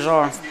catchers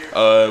are.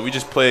 We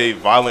just play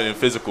violent and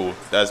physical.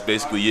 That's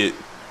basically it.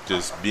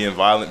 Just being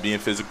violent, being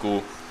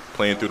physical,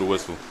 playing through the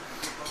whistle.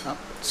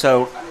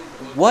 So,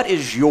 what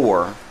is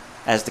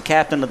as the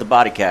captain of the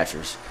body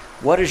catchers,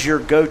 what is your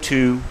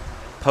go-to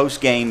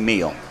post-game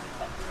meal?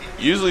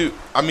 Usually,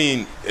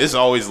 it's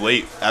always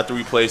late after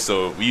we play,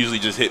 so we usually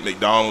just hit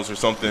McDonald's or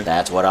something.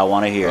 That's what I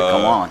want to hear.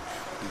 Come on.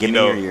 Give me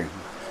your ear.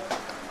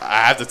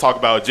 I have to talk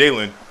about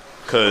Jalen,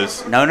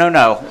 because... No.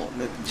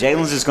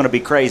 Jalen's is going to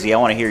be crazy. I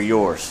want to hear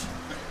yours.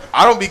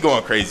 I don't be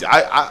going crazy.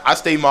 I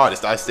stay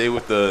modest. I stay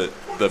with the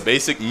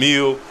basic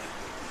meal.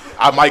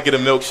 I might get a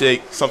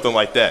milkshake, something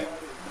like that.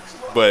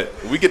 But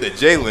we get to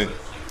Jalen.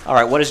 All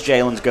right, what is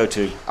Jalen's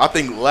go-to? I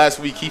think last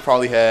week he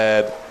probably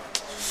had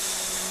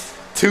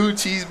 2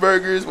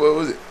 cheeseburgers. What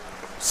was it?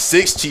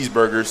 6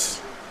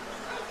 cheeseburgers.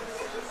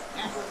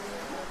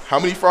 How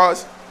many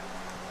fries?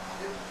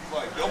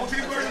 Like double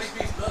cheeseburgers?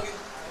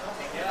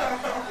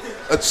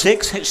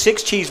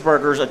 6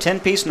 cheeseburgers, a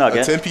 10-piece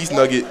nugget. A 10-piece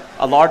nugget.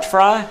 A large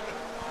fry?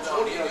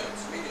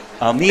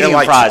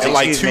 Medium fries, and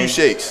like 2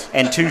 shakes.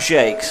 And 2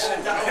 shakes.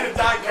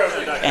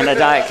 And a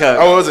Diet Coke.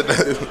 Oh, what was it?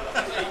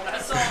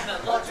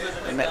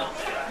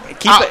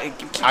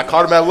 I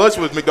caught him at lunch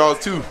with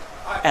McDonald's too.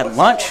 At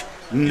lunch?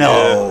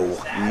 No.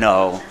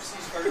 No,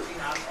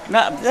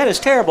 that is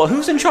terrible.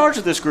 Who's in charge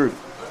of this group?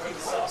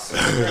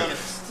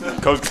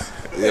 Coach.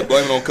 Yeah,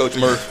 blame it on Coach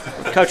Murph.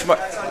 Coach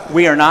Murph.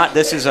 We are not.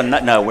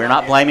 We're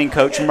not blaming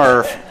Coach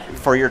Murph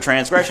for your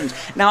transgressions.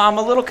 Now, I'm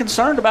a little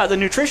concerned about the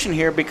nutrition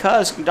here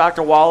because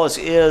Dr. Wallace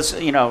is,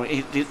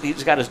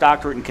 he's got his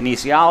doctorate in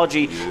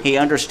kinesiology. Yeah. He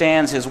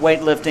understands his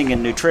weightlifting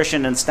and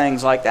nutrition and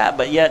things like that.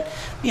 But yet,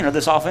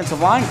 this offensive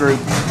line group,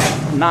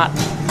 not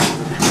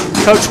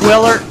Coach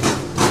Willard.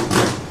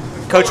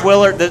 Coach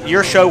Willard,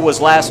 your show was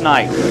last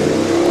night.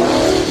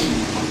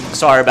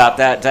 Sorry about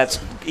that. That's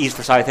East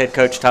Forsyth head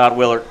coach Todd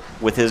Willard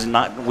with his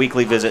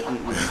weekly visit.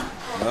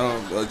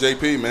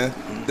 JP, man.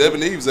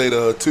 Devin Eves ate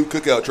 2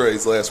 cookout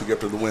trays last week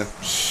after the win.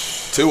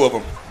 2 of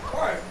them.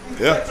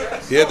 Yeah.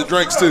 He had the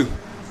drinks, too.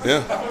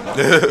 Yeah.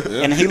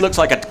 And he looks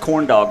like a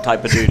corn dog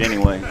type of dude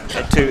anyway.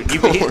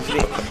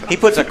 He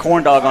puts a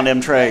corn dog on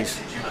them trays.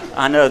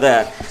 I know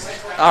that.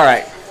 All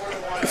right.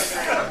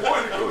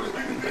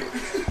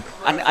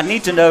 I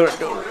need to know,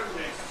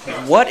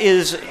 what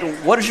is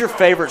your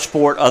favorite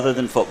sport other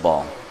than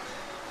football?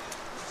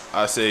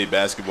 I say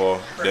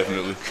basketball,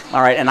 definitely.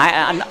 All right, and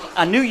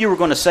I knew you were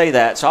going to say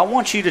that, so I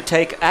want you to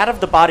take, out of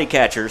the body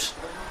catchers,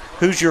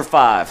 who's your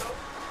 5?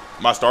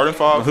 My starting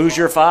 5? Who's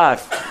your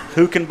 5?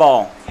 Who can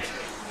ball?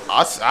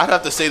 I'd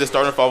have to say the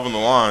starting 5 on the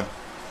line.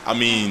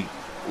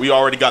 We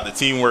already got the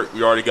teamwork.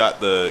 We already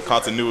got the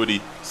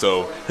continuity.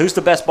 So who's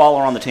the best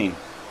baller on the team?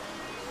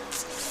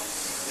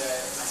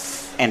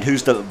 And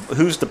who's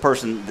the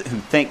person who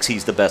thinks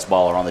he's the best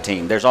baller on the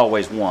team? There's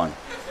always one.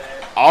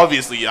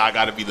 Obviously, I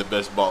got to be the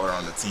best baller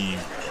on the team.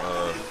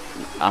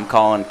 I'm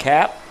calling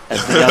cap,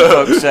 as the young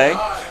folks say.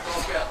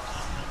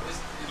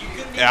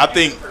 And I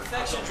think.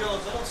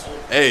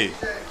 Hey,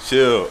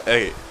 chill.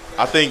 Hey,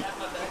 I think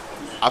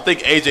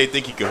AJ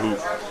think he can hoop,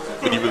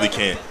 but he really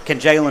can't. Can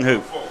Jalen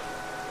hoop?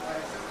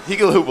 He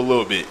can hoop a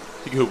little bit.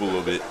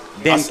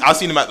 I've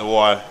seen him at the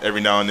Y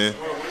every now and then.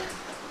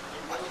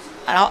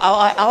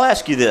 I'll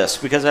ask you this,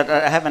 because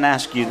I haven't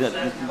asked you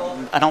that.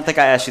 I don't think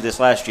I asked you this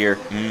last year.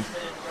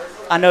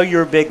 I know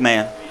you're a big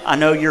man. I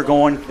know you're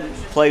going to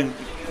play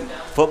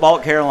football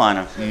at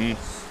Carolina.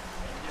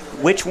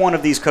 Which one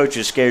of these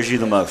coaches scares you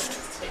the most?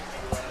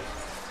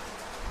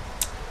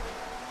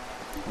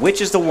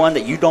 Which is the one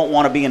that you don't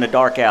want to be in a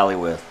dark alley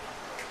with?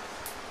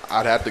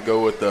 I'd have to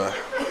go with the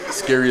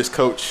scariest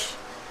coach.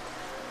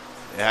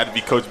 It had to be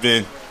Coach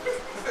Ben.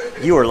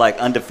 You are like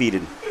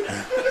undefeated.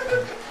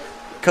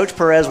 Coach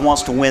Perez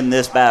wants to win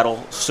this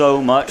battle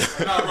so much.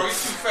 Nah, bro,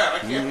 he's too fat. I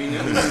can't be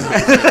him.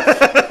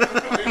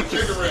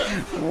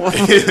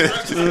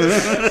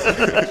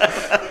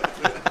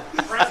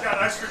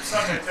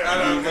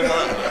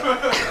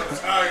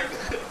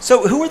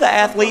 So who are the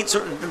athletes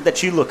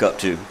that you look up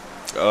to?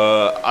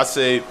 I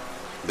say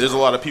there's a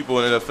lot of people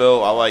in the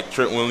NFL. I like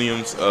Trent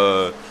Williams.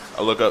 I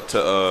look up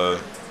to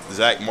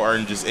Zach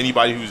Martin, just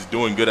anybody who's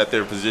doing good at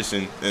their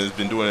position and has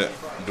been doing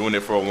it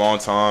for a long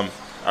time.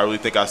 I really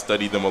think I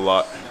studied them a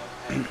lot.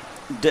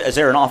 Is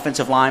there an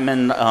offensive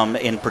lineman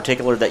in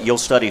particular that you'll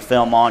study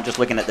film on, just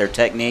looking at their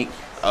technique?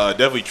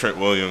 Definitely Trent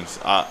Williams.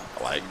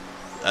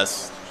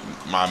 That's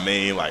my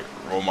main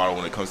role model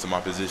when it comes to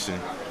my position.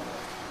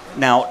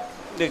 Now,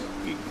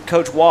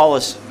 Coach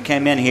Wallace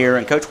came in here,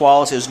 and Coach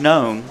Wallace is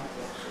known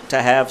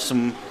to have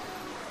some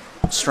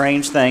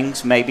strange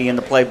things maybe in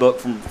the playbook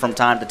from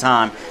time to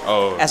time.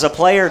 Oh. As a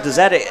player, does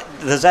that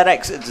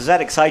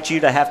excite you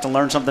to have to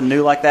learn something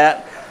new like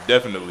that?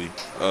 Definitely.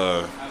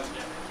 I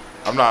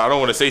don't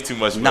want to say too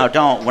much. No,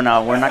 don't. We're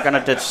not going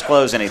to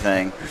disclose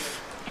anything.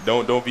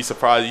 Don't be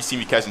surprised. You see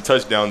me catching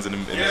touchdowns in the.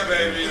 Yeah,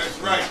 baby, that's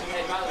right.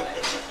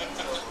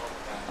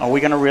 Are we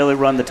going to really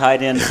run the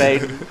tight end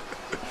fade?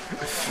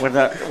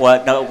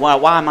 What? No,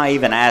 why am I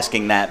even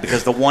asking that?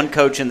 Because the one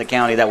coach in the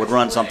county that would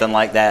run something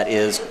like that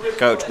is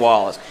Coach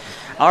Wallace.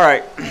 All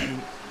right,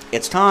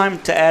 it's time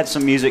to add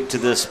some music to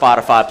this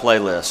Spotify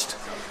playlist,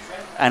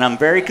 and I'm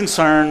very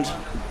concerned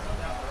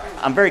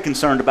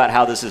about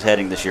how this is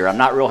heading this year. I'm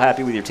not real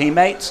happy with your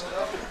teammates.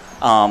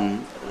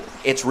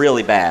 It's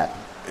really bad.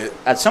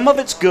 Some of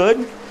it's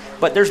good,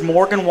 but there's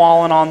Morgan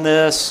Wallen on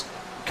this.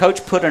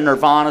 Coach put a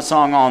Nirvana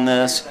song on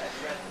this.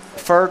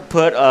 Ferg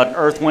put an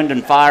Earth, Wind,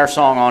 and Fire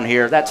song on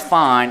here. That's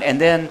fine. And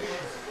then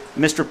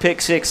Mr.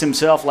 Pick Six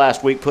himself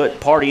last week put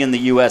Party in the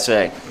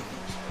USA.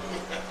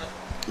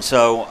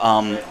 So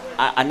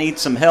I need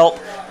some help.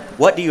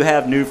 What do you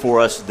have new for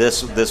us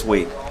this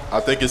week? I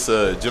think it's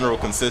a general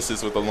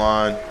consensus with the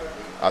line.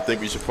 I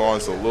think we should put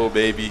on some Lil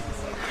Baby,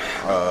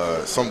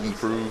 Something to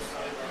Prove.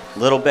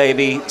 Lil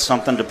Baby,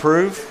 Something to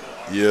Prove?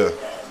 Yeah.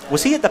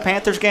 Was he at the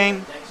Panthers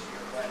game?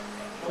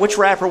 Which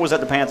rapper was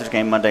at the Panthers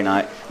game Monday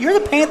night? You're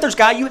the Panthers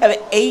guy. You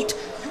have 8.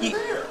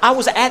 I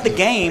was at the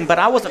game, but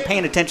I wasn't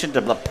paying attention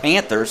to the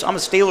Panthers. I'm a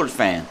Steelers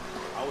fan.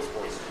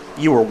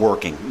 You were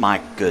working.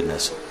 My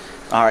goodness.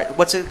 All right.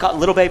 What's it called?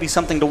 Lil Baby,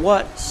 Something to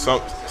what?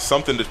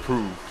 Something to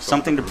Prove.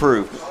 Something to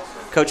Prove.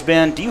 Coach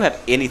Ben, do you have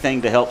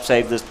anything to help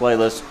save this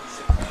playlist?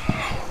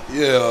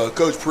 Yeah,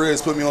 Coach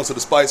Perez put me on to the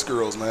Spice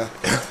Girls, man.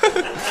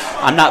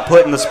 I'm not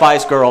putting the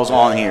Spice Girls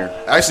on here.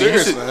 Actually,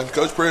 serious, man.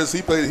 Coach Perez,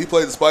 he played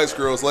the Spice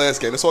Girls last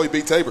game. That's how he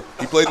beat Tabor.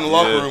 He played in the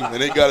locker room, and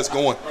they got us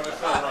going.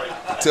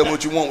 Tell me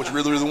what you want, what you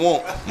really, really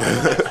want.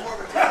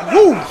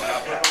 Woo!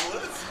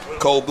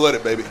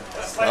 Cold-blooded, baby.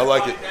 I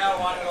like it.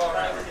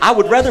 I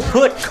would rather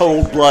put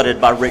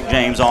Cold-Blooded by Rick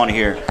James on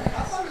here.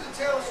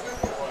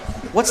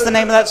 What's the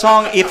name of that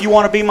song? If You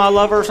Want to Be My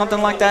Lover or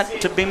something like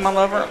that? To Be My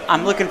Lover?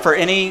 I'm looking for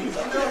any...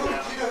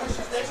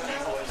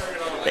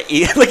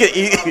 Look at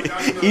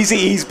Easy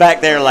E's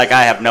back there like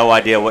I have no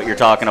idea what you're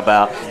talking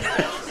about.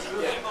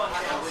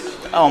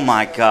 Oh,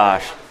 my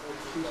gosh.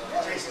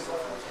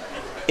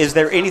 Is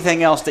there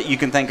anything else that you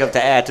can think of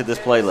to add to this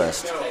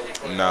playlist?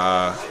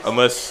 Nah,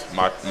 unless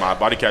my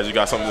body catcher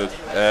got something to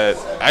add.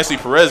 Actually,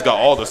 Perez got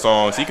all the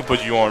songs. He can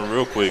put you on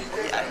real quick.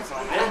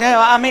 No,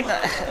 I mean,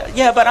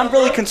 yeah, but I'm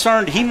really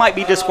concerned he might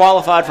be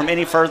disqualified from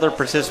any further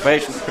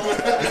participation.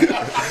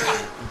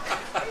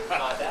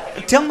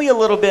 Tell me a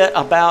little bit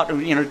about,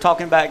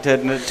 talking back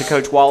to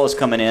Coach Wallace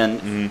coming in.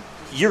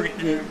 Mm-hmm. You're,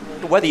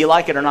 whether you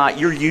like it or not,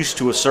 you're used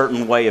to a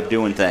certain way of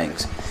doing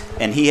things,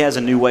 and he has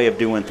a new way of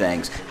doing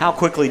things. How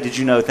quickly did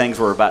you know things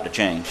were about to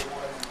change?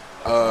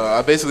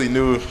 I basically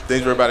knew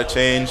things were about to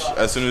change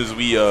as soon as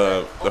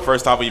the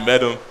first time we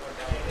met him,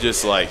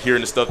 just like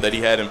hearing the stuff that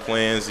he had in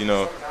plans. He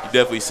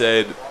definitely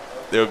said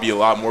there would be a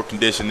lot more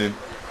conditioning,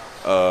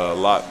 the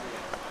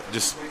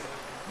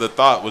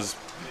thought was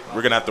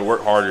we're gonna have to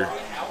work harder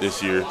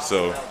this year.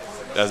 So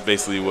that's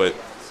basically what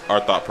our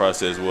thought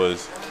process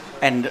was.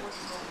 And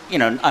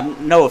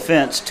no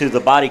offense to the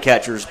body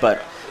catchers,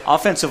 but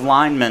offensive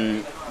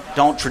linemen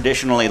don't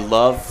traditionally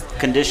love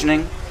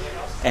conditioning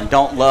and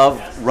don't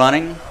love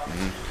running.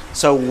 Mm-hmm.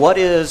 So what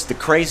is the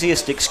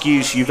craziest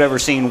excuse you've ever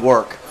seen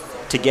work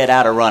to get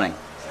out of running?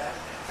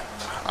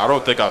 I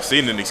don't think I've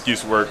seen an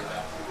excuse work.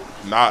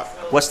 Not.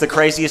 What's the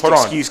craziest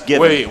excuse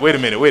given? Wait a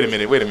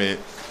minute.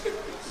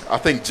 I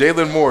think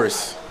Jalen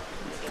Morris.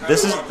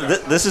 This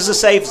is a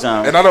safe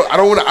zone. And I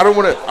don't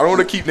want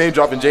to keep name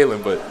dropping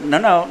Jalen, but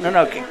no.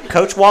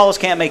 Coach Wallace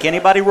can't make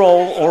anybody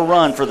roll or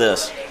run for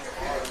this.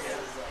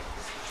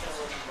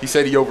 He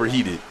said he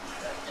overheated,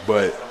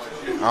 but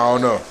I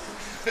don't know.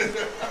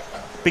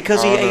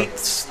 Because he ate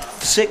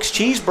 6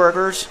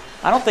 cheeseburgers,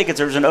 I don't think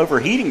there's an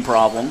overheating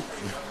problem.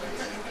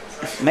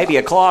 Maybe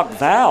a clogged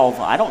valve.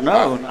 I don't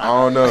know. I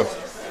don't know.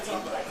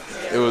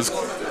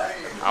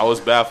 I was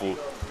baffled.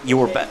 You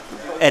were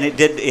and it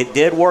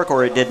did work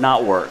or it did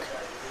not work?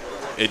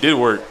 It did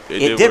work.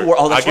 It did work.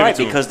 Oh, that's right,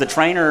 because the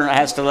trainer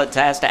has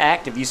to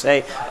act if you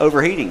say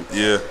overheating.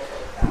 Yeah.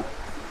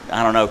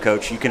 I don't know,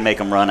 Coach. You can make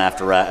them run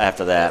after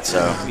that. So,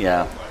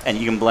 yeah. And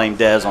you can blame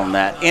Dez on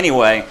that.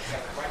 Anyway,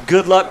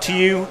 good luck to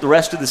you the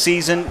rest of the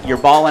season. You're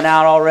balling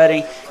out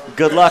already.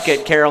 Good luck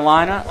at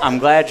Carolina. I'm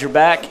glad you're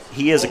back.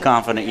 He is a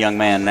confident young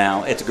man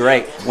now. It's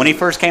great. When he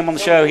first came on the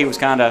show, he was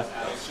kind of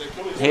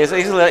he was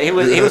a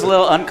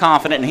little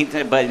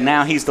unconfident, but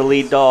now he's the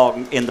lead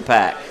dog in the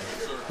pack.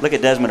 Look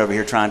at Desmond over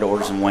here trying to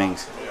order some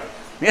wings.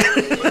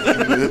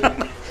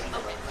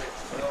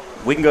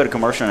 We can go to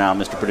commercial now,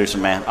 Mr. Producer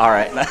Man. All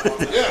right.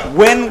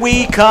 When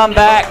we come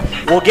back,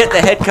 we'll get the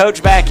head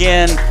coach back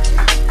in,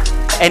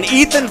 and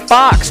Ethan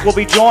Fox will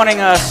be joining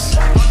us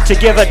to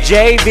give a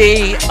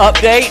JV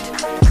update,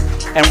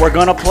 and we're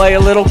going to play a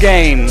little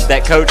game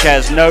that Coach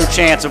has no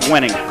chance of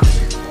winning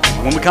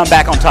when we come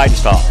back on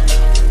Titans Talk.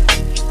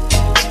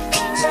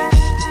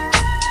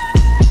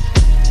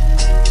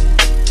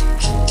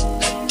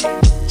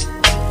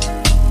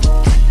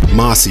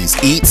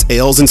 Mossy's Eats,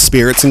 Ales, and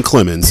Spirits in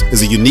Clemens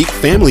is a unique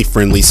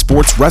family-friendly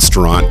sports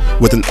restaurant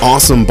with an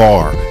awesome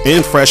bar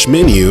and fresh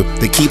menu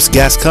that keeps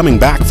guests coming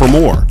back for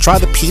more. Try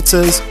the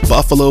pizzas,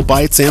 buffalo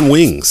bites, and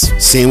wings,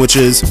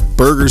 sandwiches,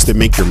 burgers that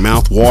make your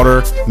mouth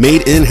water,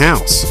 made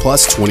in-house,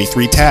 plus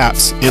 23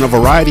 taps and a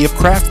variety of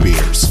craft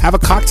beers. Have a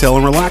cocktail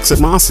and relax at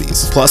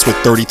Mossy's. Plus, with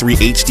 33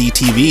 HD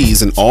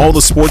TVs and all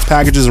the sports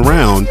packages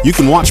around, you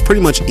can watch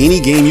pretty much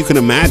any game you can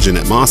imagine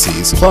at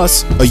Mossy's.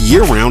 Plus, a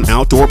year-round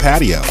outdoor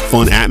patio,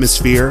 fun atmosphere,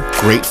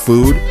 great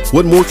food.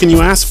 What more can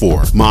you ask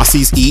for?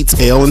 Mossy's Eats,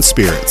 Ale, and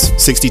Spirits,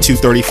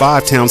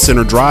 6235 Town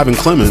Center Drive in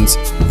Clemens.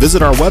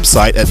 Visit our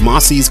website at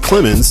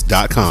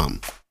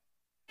mossy'sclemens.com.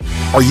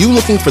 Are you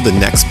looking for the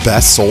next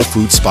best soul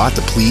food spot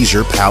to please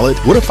your palate?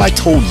 What if I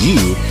told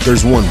you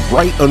there's one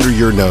right under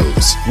your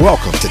nose?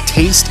 Welcome to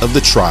Taste of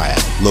the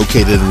Triad.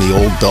 Located in the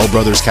old Bell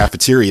Brothers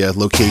Cafeteria,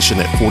 location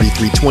at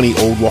 4320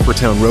 Old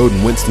Walkertown Road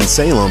in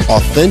Winston-Salem,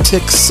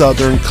 authentic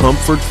Southern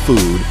comfort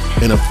food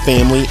in a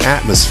family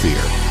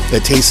atmosphere.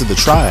 At Taste of the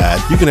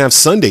Triad, you can have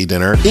Sunday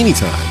dinner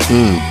anytime.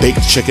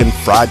 Baked chicken,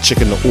 fried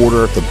chicken to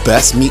order, the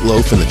best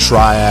meatloaf in the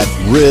Triad,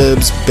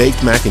 ribs,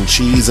 baked mac and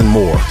cheese, and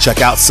more.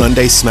 Check out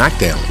Sunday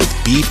Smackdown with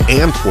beef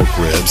and pork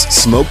ribs,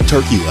 smoked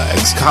turkey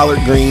legs, collard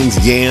greens,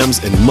 yams,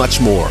 and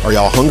much more. Are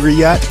y'all hungry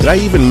yet? Did I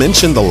even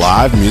mention the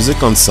live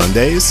music on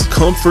Sundays?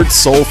 Comfort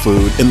soul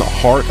food in the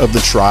heart of the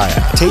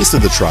Triad. Taste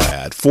of the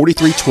Triad,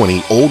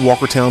 4320 Old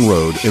Walkertown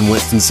Road in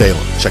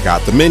Winston-Salem. Check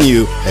out the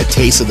menu at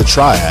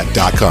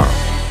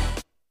tasteofthetriad.com.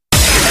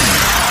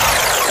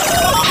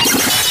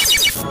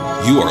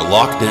 You are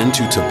locked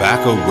into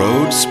Tobacco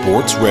Road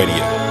Sports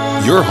Radio,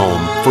 your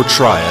home for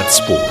Triad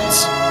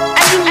Sports.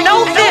 And you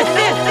know this,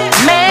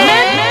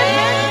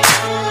 man.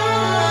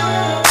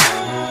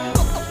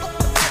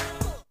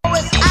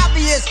 It's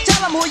obvious,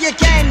 tell them who you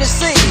came to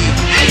see.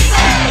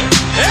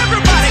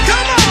 Everybody,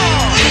 come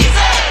on!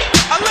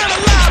 A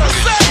little louder,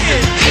 say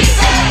it!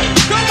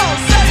 Come on,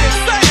 say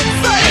it!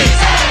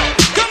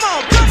 Come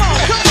on!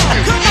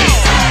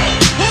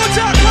 Who'd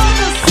y'all come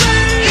to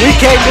see? We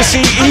came to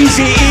see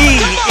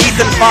Eazy-E.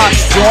 Ethan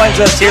Fox joins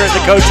us here at the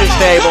coaches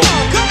table.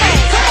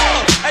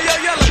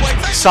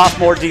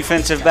 Sophomore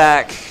defensive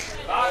back.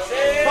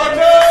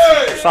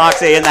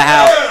 Foxy in the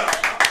house.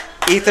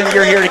 Ethan,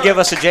 you're here to give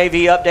us a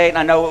JV update. And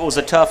I know it was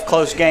a tough,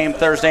 close game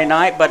Thursday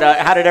night, but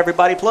how did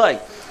everybody play?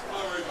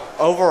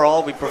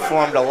 Overall, we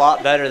performed a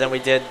lot better than we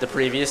did the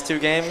previous 2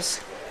 games.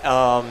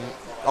 A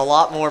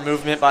lot more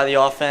movement by the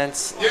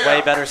offense,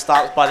 way better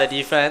stops by the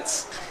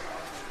defense,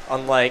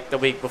 unlike the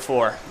week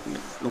before.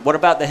 What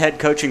about the head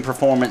coaching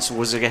performance?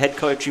 Was the head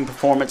coaching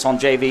performance on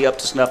JV up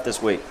to snuff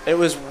this week? It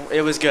was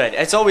good.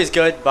 It's always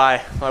good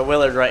by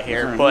Willard right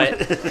here,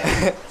 but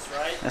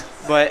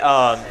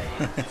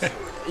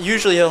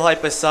usually he'll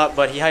hype us up,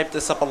 but he hyped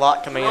us up a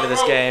lot coming into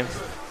this game.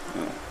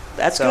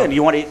 That's good.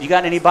 You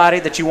got anybody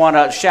that you want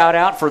to shout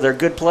out for their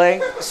good play?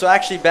 So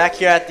actually, back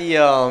here at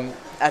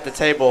the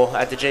table,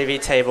 at the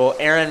JV table,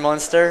 Aaron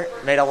Munster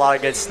made a lot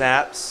of good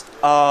snaps.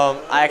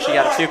 I actually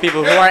got a few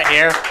people who aren't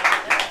here.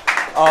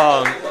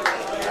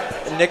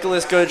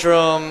 Nicholas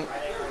Goodrum,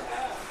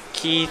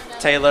 Keith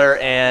Taylor,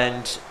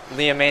 and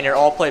Liam Maynard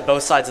all played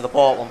both sides of the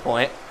ball at one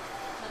point,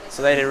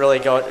 so they did really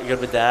go good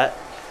with that.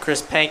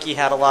 Chris Pankey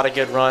had a lot of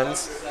good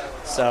runs,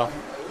 so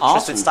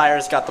Tristan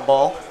Steyer's got the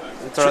ball.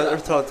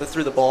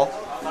 Threw the ball.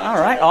 All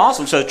right,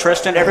 awesome. So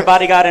Tristan,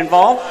 everybody got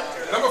involved?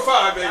 Number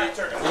 5, baby.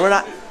 We're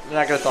not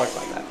going to talk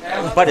about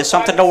that. But it's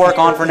something to work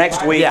on for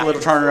next week, a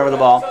little turning over the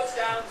ball.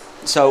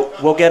 So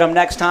we'll get them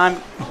next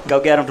time. Go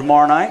get them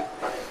tomorrow night.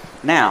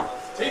 Now,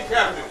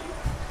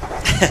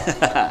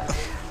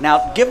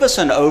 now give us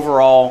an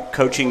overall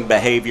coaching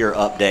behavior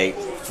update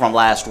from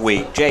last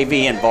week,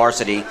 JV and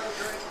varsity.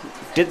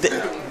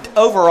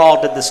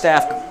 Overall, did the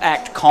staff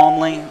act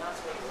calmly,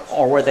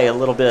 or were they a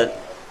little bit?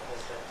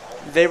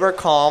 They were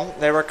calm,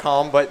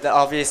 but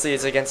obviously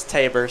it's against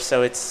Tabor,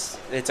 so it's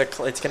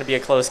going to be a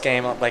close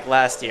game like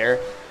last year.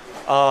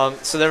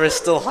 So there was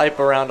still hype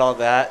around all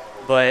that,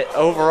 but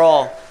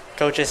overall,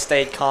 coaches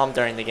stayed calm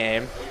during the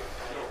game.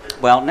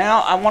 Well,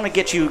 now I want to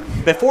get you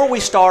before we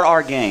start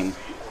our game.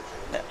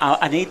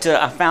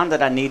 I found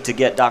that I need to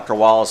get Dr.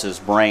 Wallace's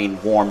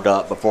brain warmed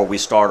up before we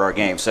start our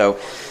game. So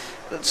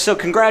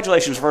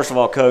congratulations, first of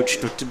all, Coach,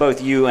 to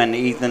both you and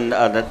Ethan.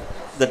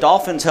 The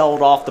Dolphins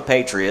held off the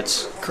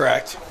Patriots.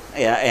 Correct.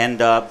 Yeah, and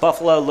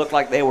Buffalo looked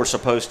like they were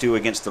supposed to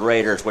against the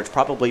Raiders, which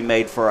probably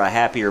made for a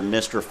happier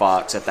Mr.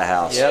 Fox at the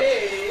house.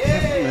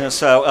 Yep.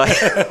 So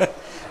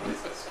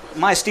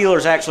my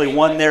Steelers actually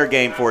won their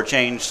game for a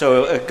change,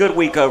 so a good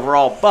week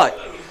overall. But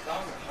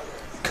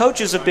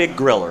Coach is a big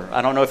griller.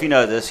 I don't know if you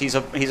know this. He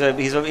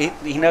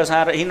knows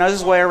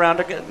his way around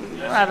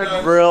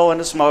a grill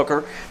and a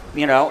smoker,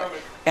 you know.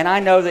 And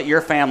I know that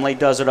your family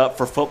does it up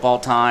for football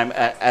time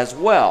as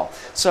well.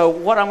 So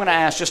what I'm going to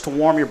ask, just to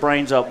warm your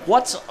brains up,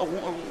 what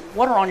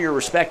are on your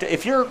respective?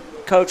 If you're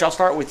Coach, I'll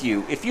start with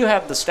you. If you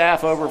have the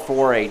staff over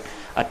for a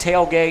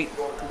tailgate,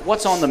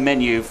 what's on the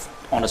menu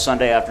on a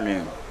Sunday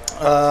afternoon?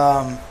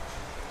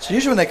 So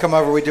usually when they come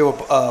over, we do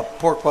a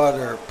pork butt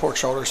or pork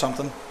shoulder or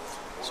something.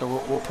 So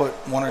we'll put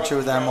one or two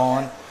of them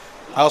on.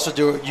 I also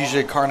do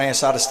usually a carne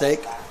asada steak.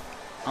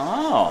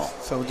 Oh.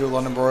 So we'll do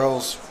London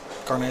broils,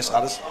 carne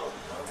asadas.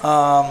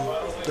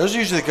 Those are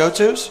usually the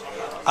go-tos.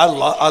 I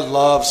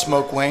love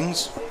smoked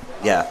wings.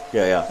 Yeah.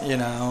 You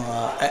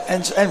know,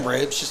 and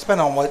ribs. Just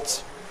depending on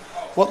what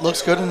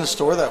looks good in the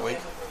store that week.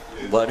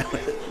 But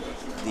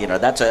you know,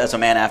 that's a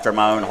man after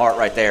my own heart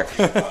right there.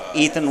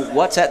 Ethan,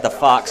 what's at the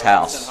Fox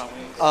house?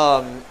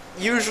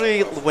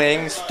 Usually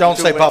wings. Don't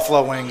say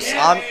buffalo wings.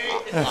 I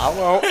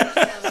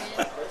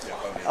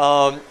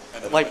won't.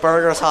 Like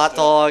burgers, hot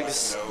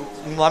dogs.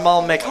 My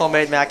mom make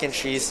homemade mac and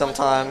cheese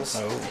sometimes.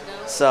 Oh.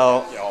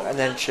 So, and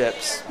then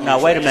chips. Now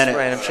wait a minute.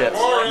 Random chips.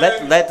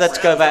 Let's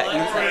go back.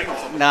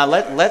 Now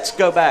let's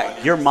go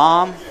back. Your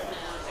mom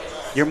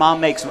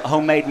makes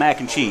homemade mac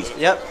and cheese.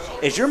 Yep.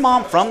 Is your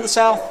mom from the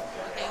South?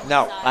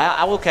 No.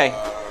 Okay.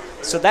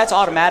 So that's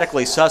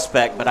automatically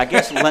suspect. But I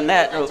guess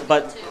Lynette.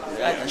 But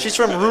she's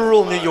from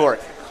rural New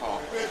York.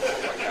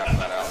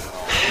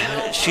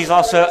 She's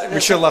also.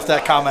 We should have left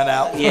that comment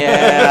out.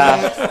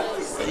 Yeah.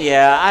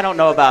 Yeah, I don't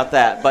know about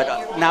that.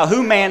 But now,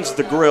 who mans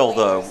the grill,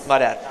 though? My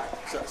dad.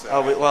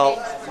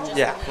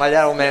 My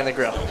dad will man the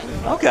grill.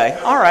 Okay,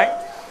 all right.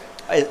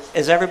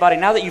 Is everybody,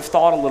 now that you've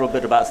thought a little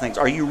bit about things,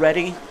 are you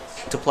ready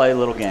to play a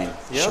little game?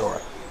 Yep. Sure.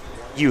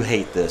 You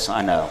hate this,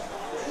 I know.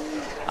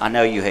 I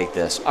know you hate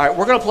this. All right,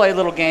 we're going to play a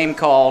little game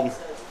called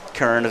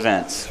Current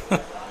Events.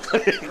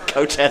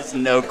 Coach has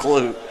no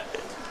clue.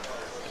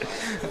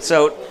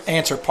 So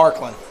answer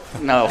Parkland.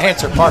 No.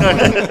 Answer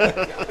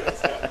Parkland.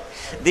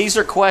 These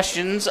are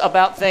questions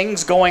about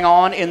things going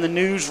on in the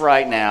news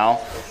right now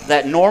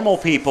that normal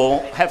people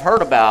have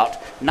heard about,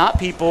 not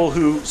people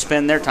who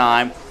spend their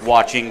time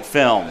watching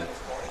film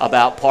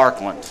about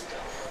Parkland.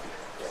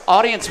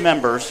 Audience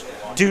members,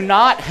 do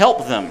not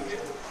help them.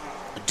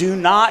 Do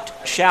not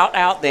shout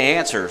out the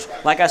answers.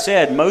 Like I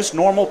said, most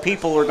normal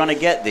people are going to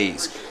get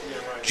these.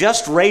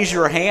 Just raise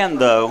your hand,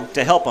 though,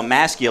 to help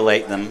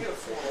emasculate them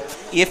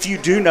if you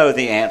do know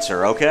the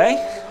answer,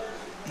 okay?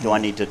 Do I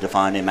need to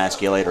define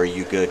emasculate, or are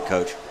you good,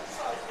 Coach?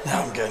 No,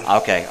 I'm good.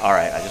 Okay, all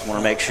right. I just want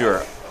to make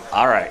sure.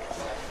 All right.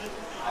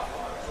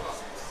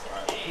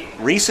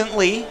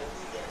 Recently,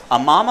 a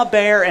mama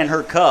bear and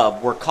her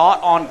cub were caught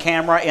on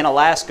camera in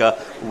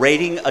Alaska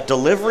raiding a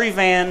delivery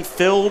van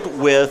filled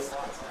with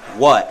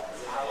what?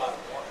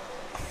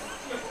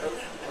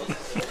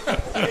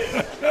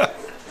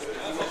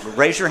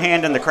 Raise your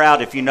hand in the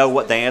crowd if you know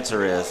what the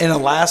answer is. In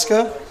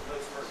Alaska?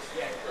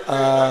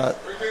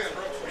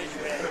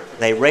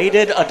 They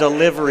raided a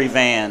delivery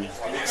van.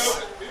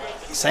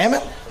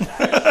 Salmon?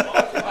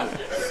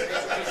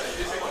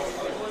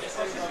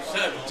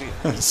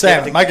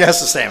 Salmon. My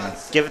guess is salmon.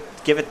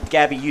 Give it,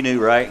 Gabby. You knew,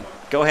 right?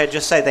 Go ahead.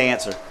 Just say the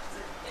answer.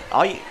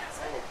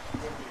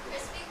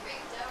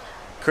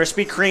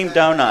 Krispy Kreme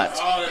donuts.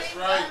 Oh, that's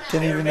right.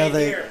 Didn't even know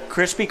they.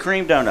 Krispy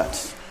Kreme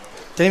donuts.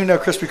 Didn't even know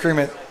Krispy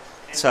Kreme.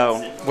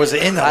 So was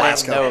it in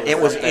Alaska? It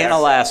was in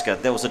Alaska.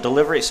 There was a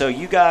delivery. So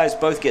you guys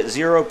both get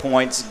 0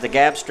 points. The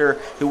Gabster,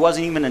 who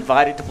wasn't even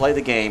invited to play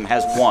the game,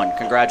 has won.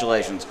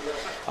 Congratulations.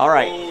 All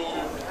right,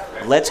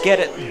 let's get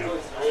it.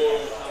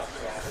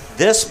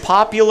 This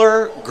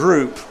popular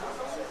group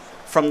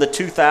from the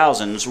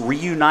 2000s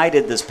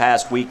reunited this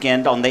past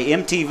weekend on the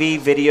MTV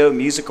Video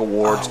Music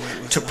Awards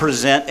to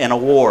present an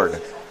award.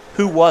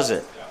 Who was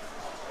it?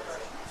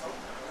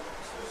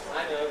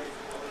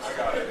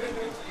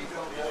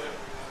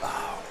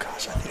 Oh,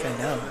 gosh, I think I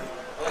know.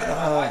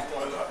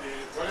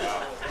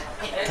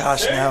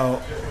 Gosh, no.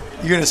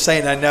 You're going to say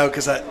it, I know,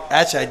 because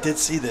I did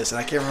see this, and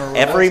I can't remember what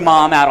Every it was.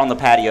 mom out on the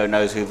patio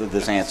knows who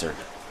this answer.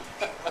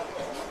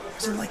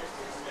 Was it like...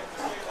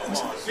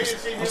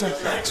 Was it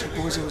Backstreet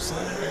Boys? Was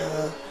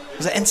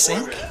it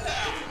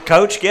NSYNC?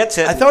 Coach gets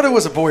it. I thought it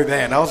was a boy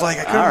band. I was like,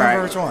 I couldn't All right.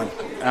 remember which one.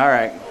 All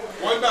right.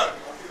 One better.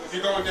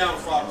 You're going down,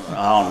 Fox.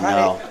 Oh,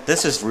 no.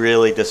 This is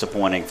really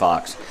disappointing,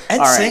 Fox. All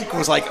right. NSYNC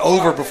was like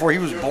over before he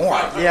was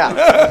born. Yeah.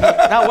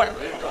 Now, what?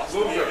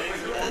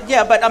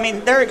 Yeah, but I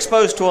mean, they're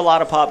exposed to a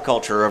lot of pop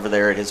culture over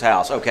there at his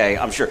house. Okay,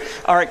 I'm sure.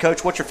 All right,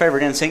 Coach, what's your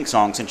favorite NSYNC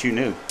song since you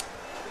knew?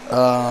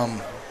 Were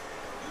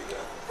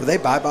they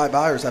Bye Bye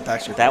Bye or is that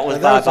Backstreet? That was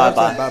Bye Bye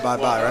Bye. Bye Bye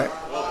Bye, right?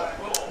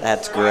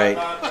 That's great.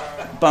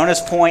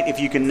 Bonus point if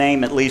you can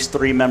name at least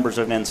 3 members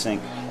of NSYNC.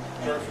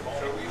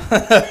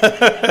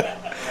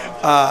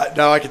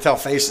 No, I could tell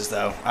faces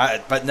though.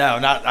 But no,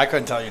 I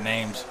couldn't tell you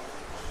names.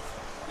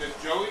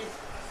 Joey?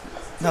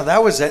 No,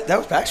 that was it. That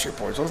was Backstreet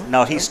Boys, wasn't it?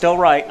 No, he's still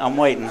right. I'm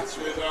waiting.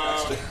 Justin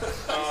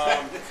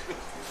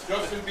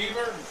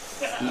Bieber?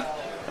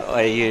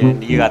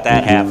 You got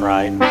that half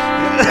right.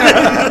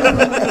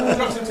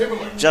 Justin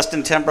Timberlake.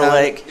 Justin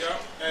Timberlake. Yeah,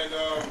 and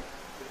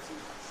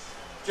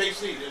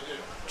JC.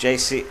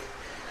 JC.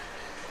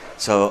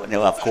 So,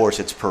 no, of course,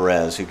 it's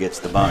Perez who gets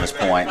the bonus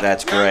point.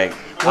 That's great.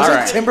 Was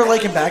it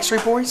Timberlake and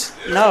Backstreet Boys?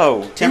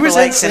 No,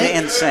 Timberlake's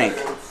in sync.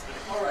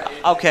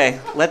 Okay,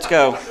 let's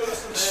go.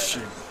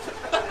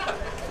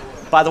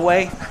 By the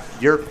way,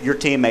 your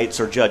teammates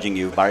are judging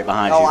you right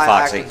behind you,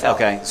 Foxy.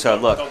 Okay, so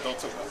look.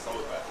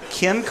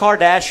 Kim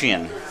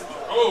Kardashian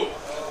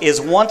is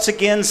once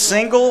again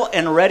single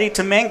and ready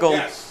to mingle.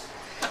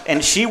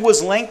 And she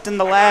was linked in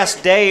the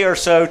last day or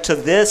so to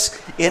this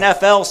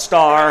NFL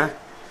star.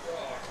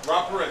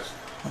 Rob Perez.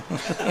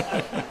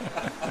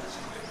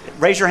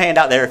 Raise your hand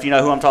out there if you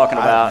know who I'm talking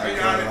about.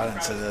 I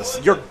didn't say this.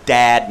 Your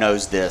dad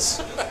knows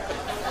this.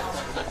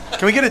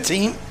 Can we get a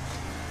team?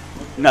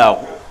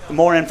 No.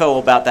 More info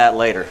about that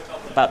later.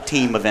 About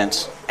team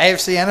events.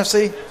 AFC,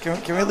 NFC?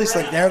 Can we at least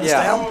narrow this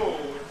down?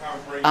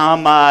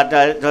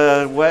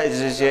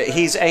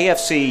 He's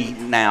AFC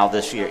now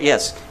this year.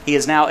 Yes, he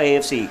is now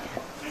AFC.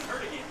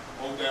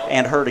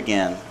 And hurt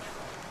again.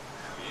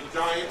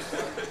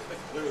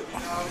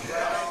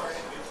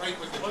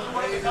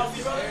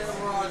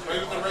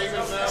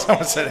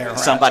 Someone said Aaron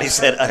Rodgers. Somebody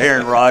said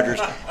Aaron Rodgers.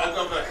 I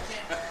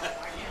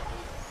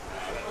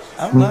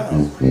don't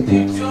know.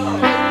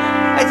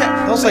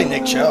 They'll say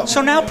Nick Chubb.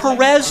 So now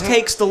Perez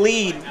takes the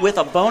lead with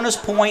a bonus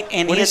point,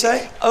 and What'd he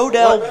say?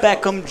 Odell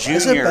Beckham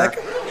Is it Jr.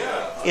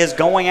 is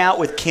going out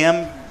with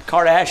Kim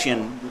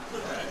Kardashian.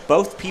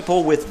 Both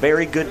people with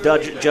very good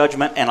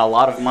judgment and a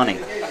lot of money.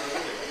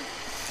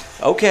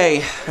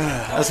 Okay.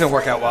 That's going to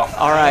work out well.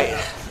 All right.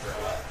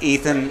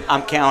 Ethan,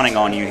 I'm counting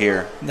on you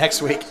here.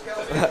 Next week.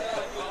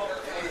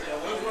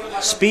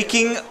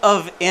 Speaking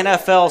of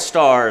NFL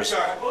stars,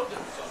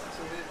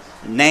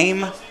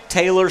 name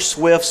Taylor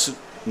Swift's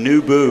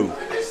new boo.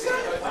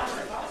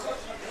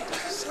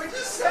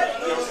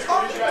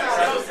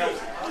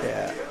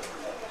 Yeah.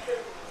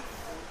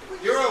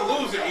 You're a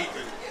loser,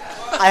 Ethan.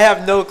 I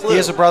have no clue. He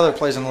has a brother who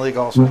plays in the league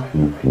also.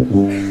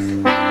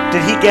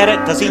 Did he get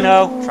it? Does he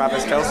know?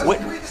 Travis Kelce. What?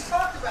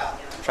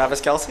 Travis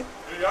Kelce.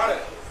 You got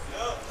it.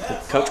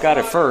 Coach got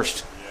it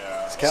first.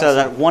 So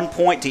that 1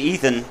 point to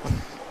Ethan.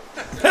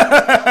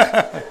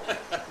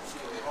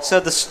 So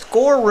the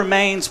score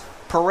remains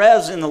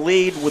Perez in the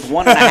lead with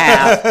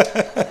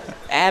 1.5.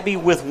 Abby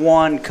with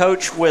 1.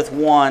 Coach with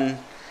 1.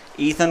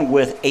 Ethan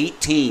with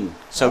 18.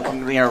 So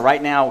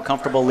right now, a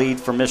comfortable lead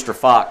for Mr.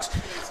 Fox.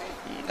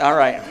 All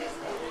right.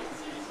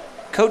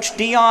 Coach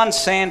Deion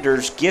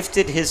Sanders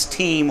gifted his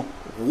team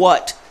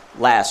what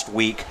last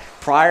week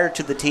prior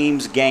to the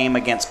team's game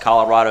against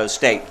Colorado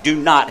State? Do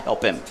not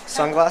help him.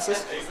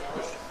 Sunglasses?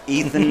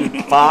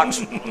 Ethan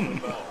Fox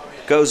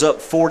goes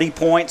up 40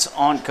 points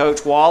on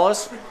Coach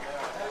Wallace.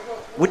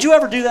 Would you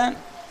ever do that?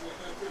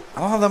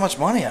 I don't have that much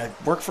money. I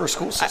work for a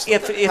school system.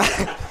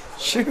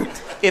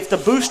 Shoot. If the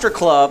booster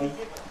club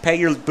pay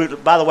your,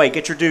 by the way,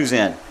 get your dues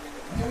in.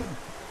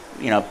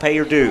 Pay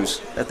your dues.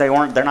 That they're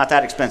not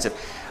that expensive.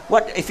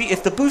 What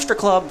if the booster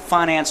club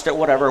financed it?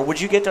 Whatever. Would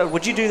you do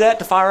that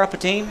to fire up a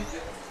team?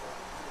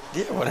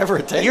 Yeah, whatever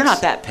it takes. You're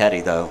not that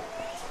petty though.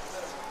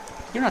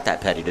 You're not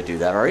that petty to do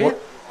that, are you?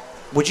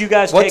 Would you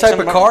guys? What take type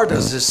some of car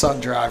does his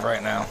son drive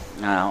right now?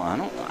 No, I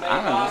don't know.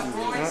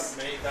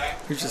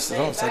 He's just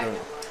Rolls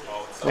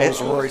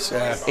Royce.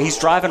 Yeah. He's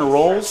driving a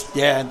Rolls.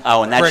 Yeah.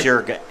 Oh, and that's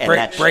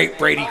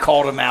Brady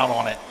called him out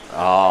on it.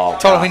 Oh.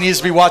 Told him he needs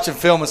to be watching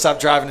film and stop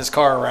driving his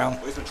car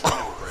around.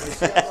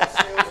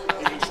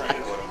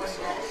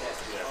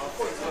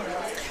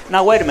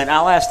 Now wait a minute.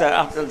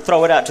 I'll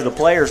throw it out to the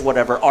players.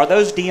 Whatever. Are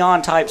those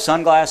Deion type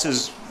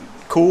sunglasses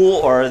cool,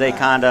 or are they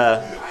kind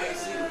of?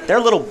 They're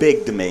a little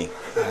big to me.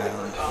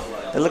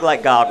 They look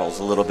like goggles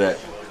a little bit.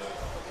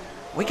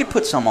 We could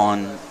put some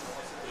on.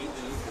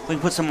 We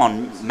can put some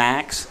on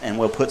Max, and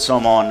we'll put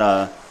some on.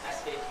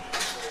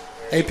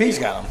 AP's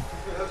got them.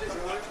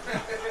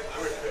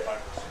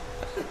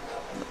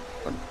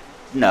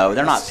 No,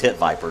 they're not pit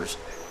vipers.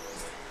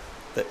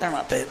 They're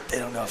not. They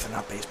don't know if they're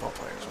not baseball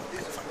players. What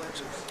pit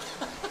vipers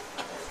are.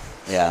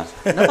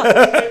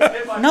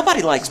 Yeah.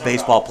 Nobody likes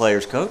baseball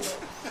players, Coach.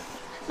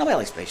 Nobody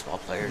likes baseball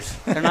players.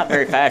 They're not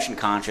very fashion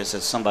conscious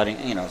as somebody,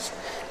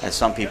 as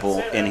some people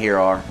in here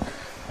are.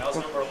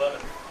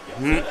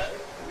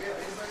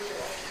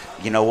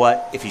 You know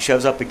what? If he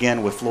shows up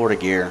again with Florida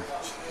gear,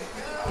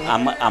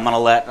 I'm gonna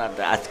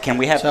let. Can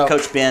we have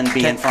Coach Ben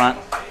be in front?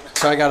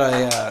 So I got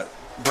a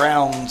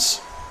Browns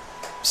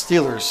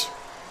Steelers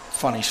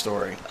funny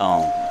story.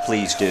 Oh,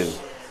 please do.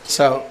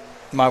 So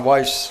my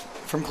wife's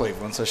from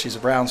Cleveland, so she's a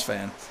Browns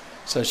fan.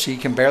 So she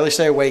can barely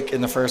stay awake in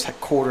the first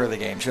quarter of the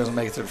game. She doesn't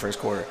make it through the first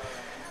quarter.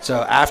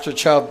 So after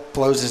Chubb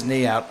blows his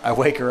knee out, I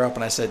wake her up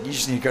and I said, "You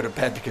just need to go to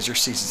bed because your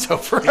season's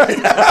over right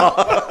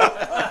now."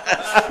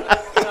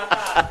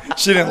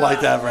 She didn't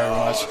like that very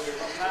much.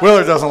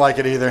 Willard doesn't like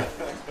it either.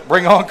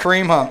 Bring on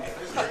Kareem Hunt.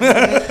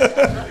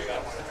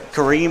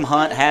 Kareem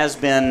Hunt has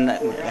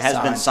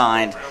been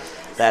signed.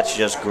 That's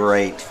just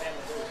great.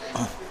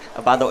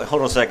 By the way,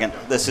 hold on a second.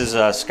 This is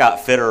Scott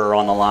Fitterer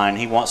on the line.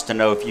 He wants to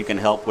know if you can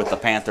help with the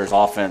Panthers'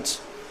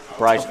 offense.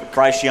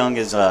 Bryce Young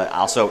is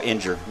also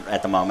injured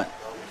at the moment.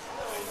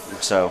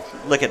 So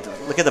look at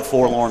the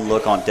forlorn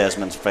look on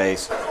Desmond's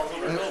face.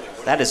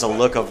 That is a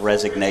look of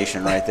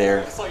resignation right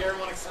there.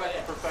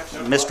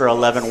 Mr.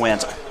 11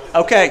 wins.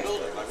 Okay.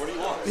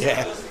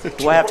 Yeah.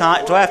 Do I have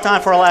time? Do I have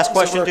time for a last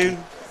question, dude?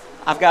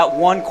 I've got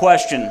one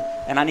question,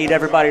 and I need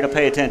everybody to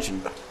pay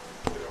attention.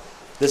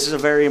 This is a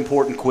very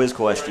important quiz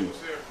question.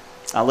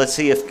 Let's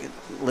see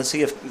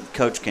if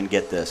Coach can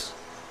get this.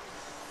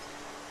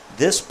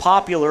 This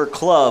popular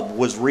club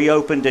was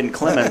reopened in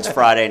Clemens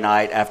Friday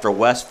night after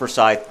West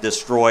Forsyth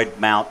destroyed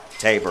Mount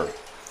Tabor.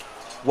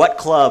 What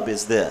club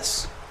is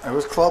this? It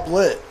was Club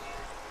Lit.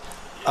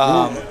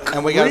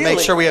 And we got to make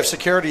sure we have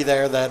security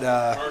there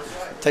that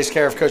takes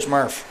care of Coach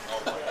Murph.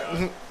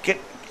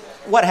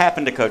 What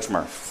happened to Coach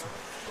Murph?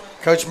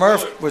 Coach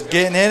Murph was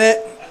getting in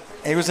it.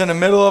 He was in the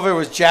middle of it,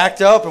 was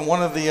jacked up, and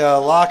one of the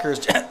lockers,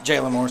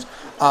 Jalen Moore's,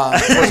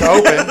 was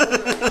open.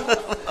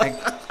 And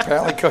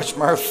apparently Coach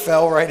Murph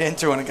fell right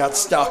into it and got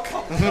stuck.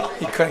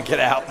 He couldn't get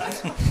out.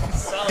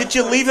 Did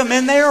you leave him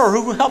in there, or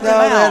who helped him No,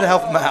 out? they had to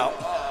help him out.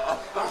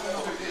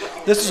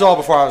 This is all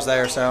before I was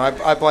there, so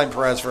I blame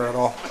Perez for it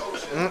all.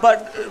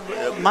 But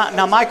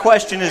my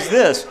question is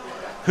this.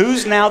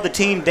 Who's now the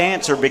team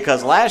dancer?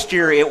 Because last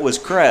year it was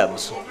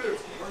Krebs.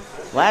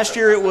 Last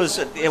year it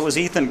was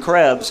Ethan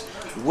Krebs.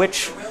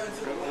 Which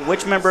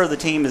member of the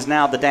team is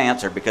now the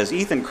dancer? Because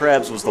Ethan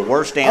Krebs was the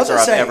worst dancer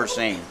I've ever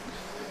seen.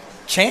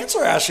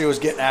 Chancellor actually was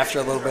getting after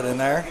a little bit in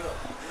there.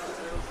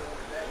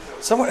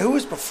 Someone who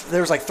was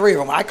there was like three of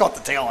them. I caught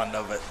the tail end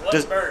of it.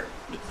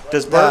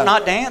 Does Bert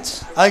not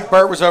dance? I think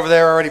Bert was over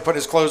there already, put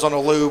his clothes on a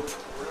loop.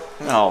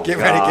 Oh, get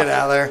ready to get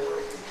out of there.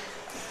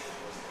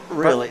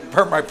 Really?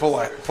 Bert might pull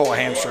a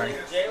hamstring.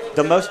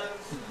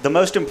 The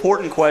most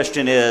important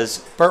question is,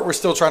 Bert was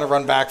still trying to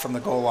run back from the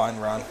goal line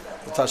run,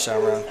 the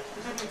touchdown run.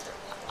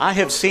 I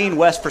have seen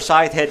West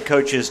Forsyth head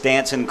coaches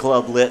dance in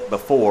Club Lit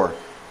before.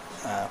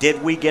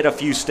 Did we get a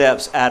few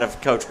steps out of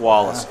Coach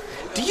Wallace?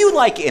 Do you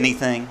like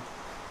anything?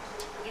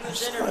 I'm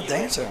just not a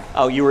dancer.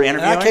 Oh, you were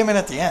interviewing? And I came in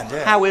at the end,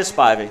 yeah. How is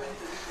Spivey?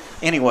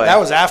 Anyway. That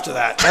was after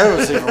that. That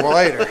was even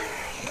later.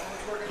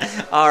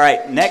 All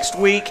right, next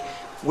week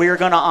we are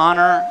going to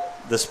honor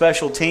the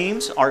special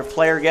teams. Our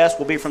player guest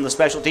will be from the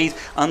special teams.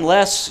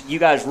 Unless you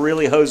guys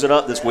really hose it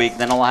up this week,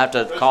 then I'll have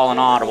to call an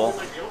audible.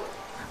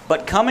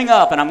 But coming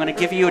up, and I'm going to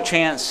give you a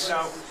chance,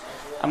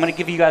 I'm going to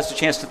give you guys a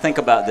chance to think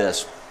about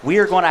this. We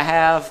are going to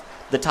have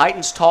the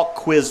Titans Talk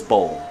Quiz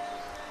Bowl.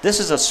 This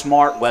is a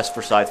smart West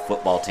Forsyth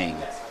football team,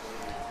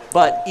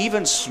 but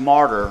even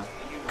smarter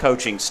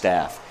coaching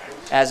staff,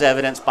 as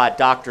evidenced by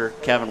Dr.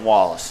 Kevin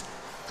Wallace.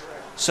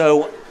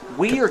 So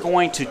we are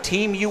going to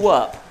team you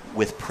up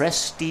with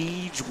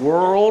Prestige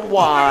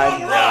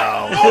Worldwide.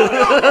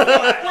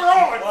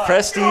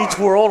 Prestige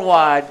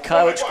Worldwide,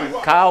 Coach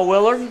Kyle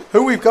Willard.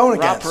 Who we going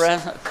against?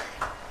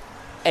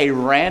 A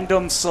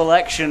random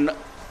selection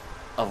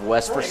of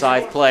West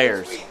Forsyth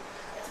players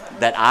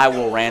that I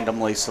will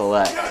randomly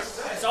select.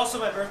 It's also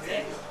my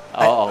birthday.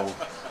 Oh.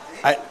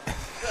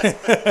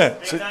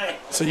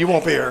 So you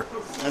won't be here.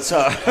 So,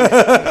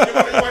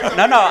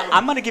 no.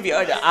 I'm going to give you.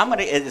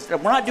 We're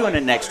not doing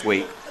it next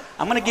week.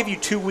 I'm going to give you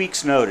 2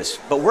 weeks' notice,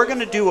 but we're going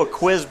to do a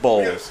quiz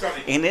bowl.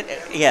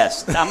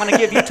 Yes, I'm going to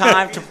give you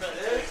time to,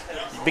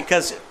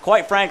 because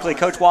quite frankly,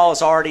 Coach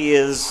Wallace already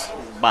is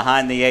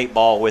behind the 8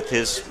 ball with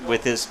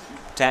his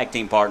tag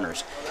team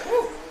partners.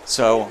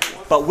 So,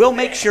 but we'll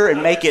make sure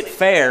and make it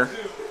fair.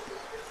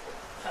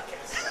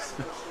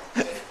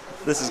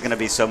 This is going to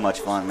be so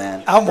much fun,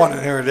 man. I'm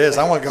wondering who it is.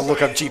 I want to go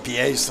look up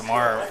GPAs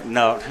tomorrow.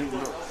 No.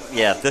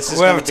 Yeah, this is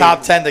we have a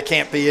top 10 that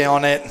can't be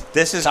on it.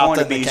 This is going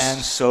to be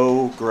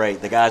so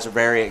great. The guys are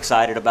very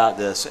excited about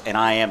this, and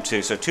I am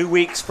too. So 2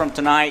 weeks from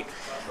tonight,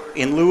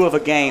 in lieu of a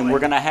game, we're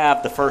going to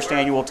have the first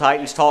annual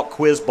Titans Talk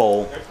Quiz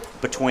Bowl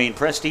between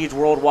Prestige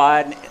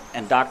Worldwide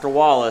and Dr.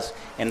 Wallace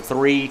and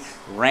 3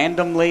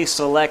 randomly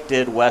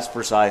selected West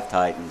Forsyth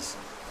Titans.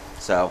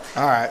 So,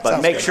 all right,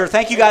 but make sure,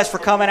 thank you guys for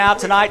coming out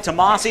tonight to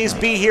Mossy's.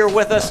 Be here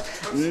with us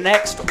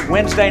next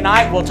Wednesday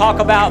night. We'll talk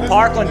about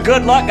Parkland.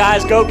 Good luck,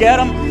 guys. Go get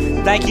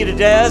them. Thank you to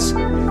Des.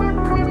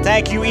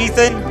 Thank you,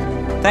 Ethan.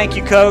 Thank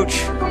you,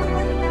 Coach.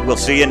 We'll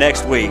see you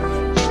next week.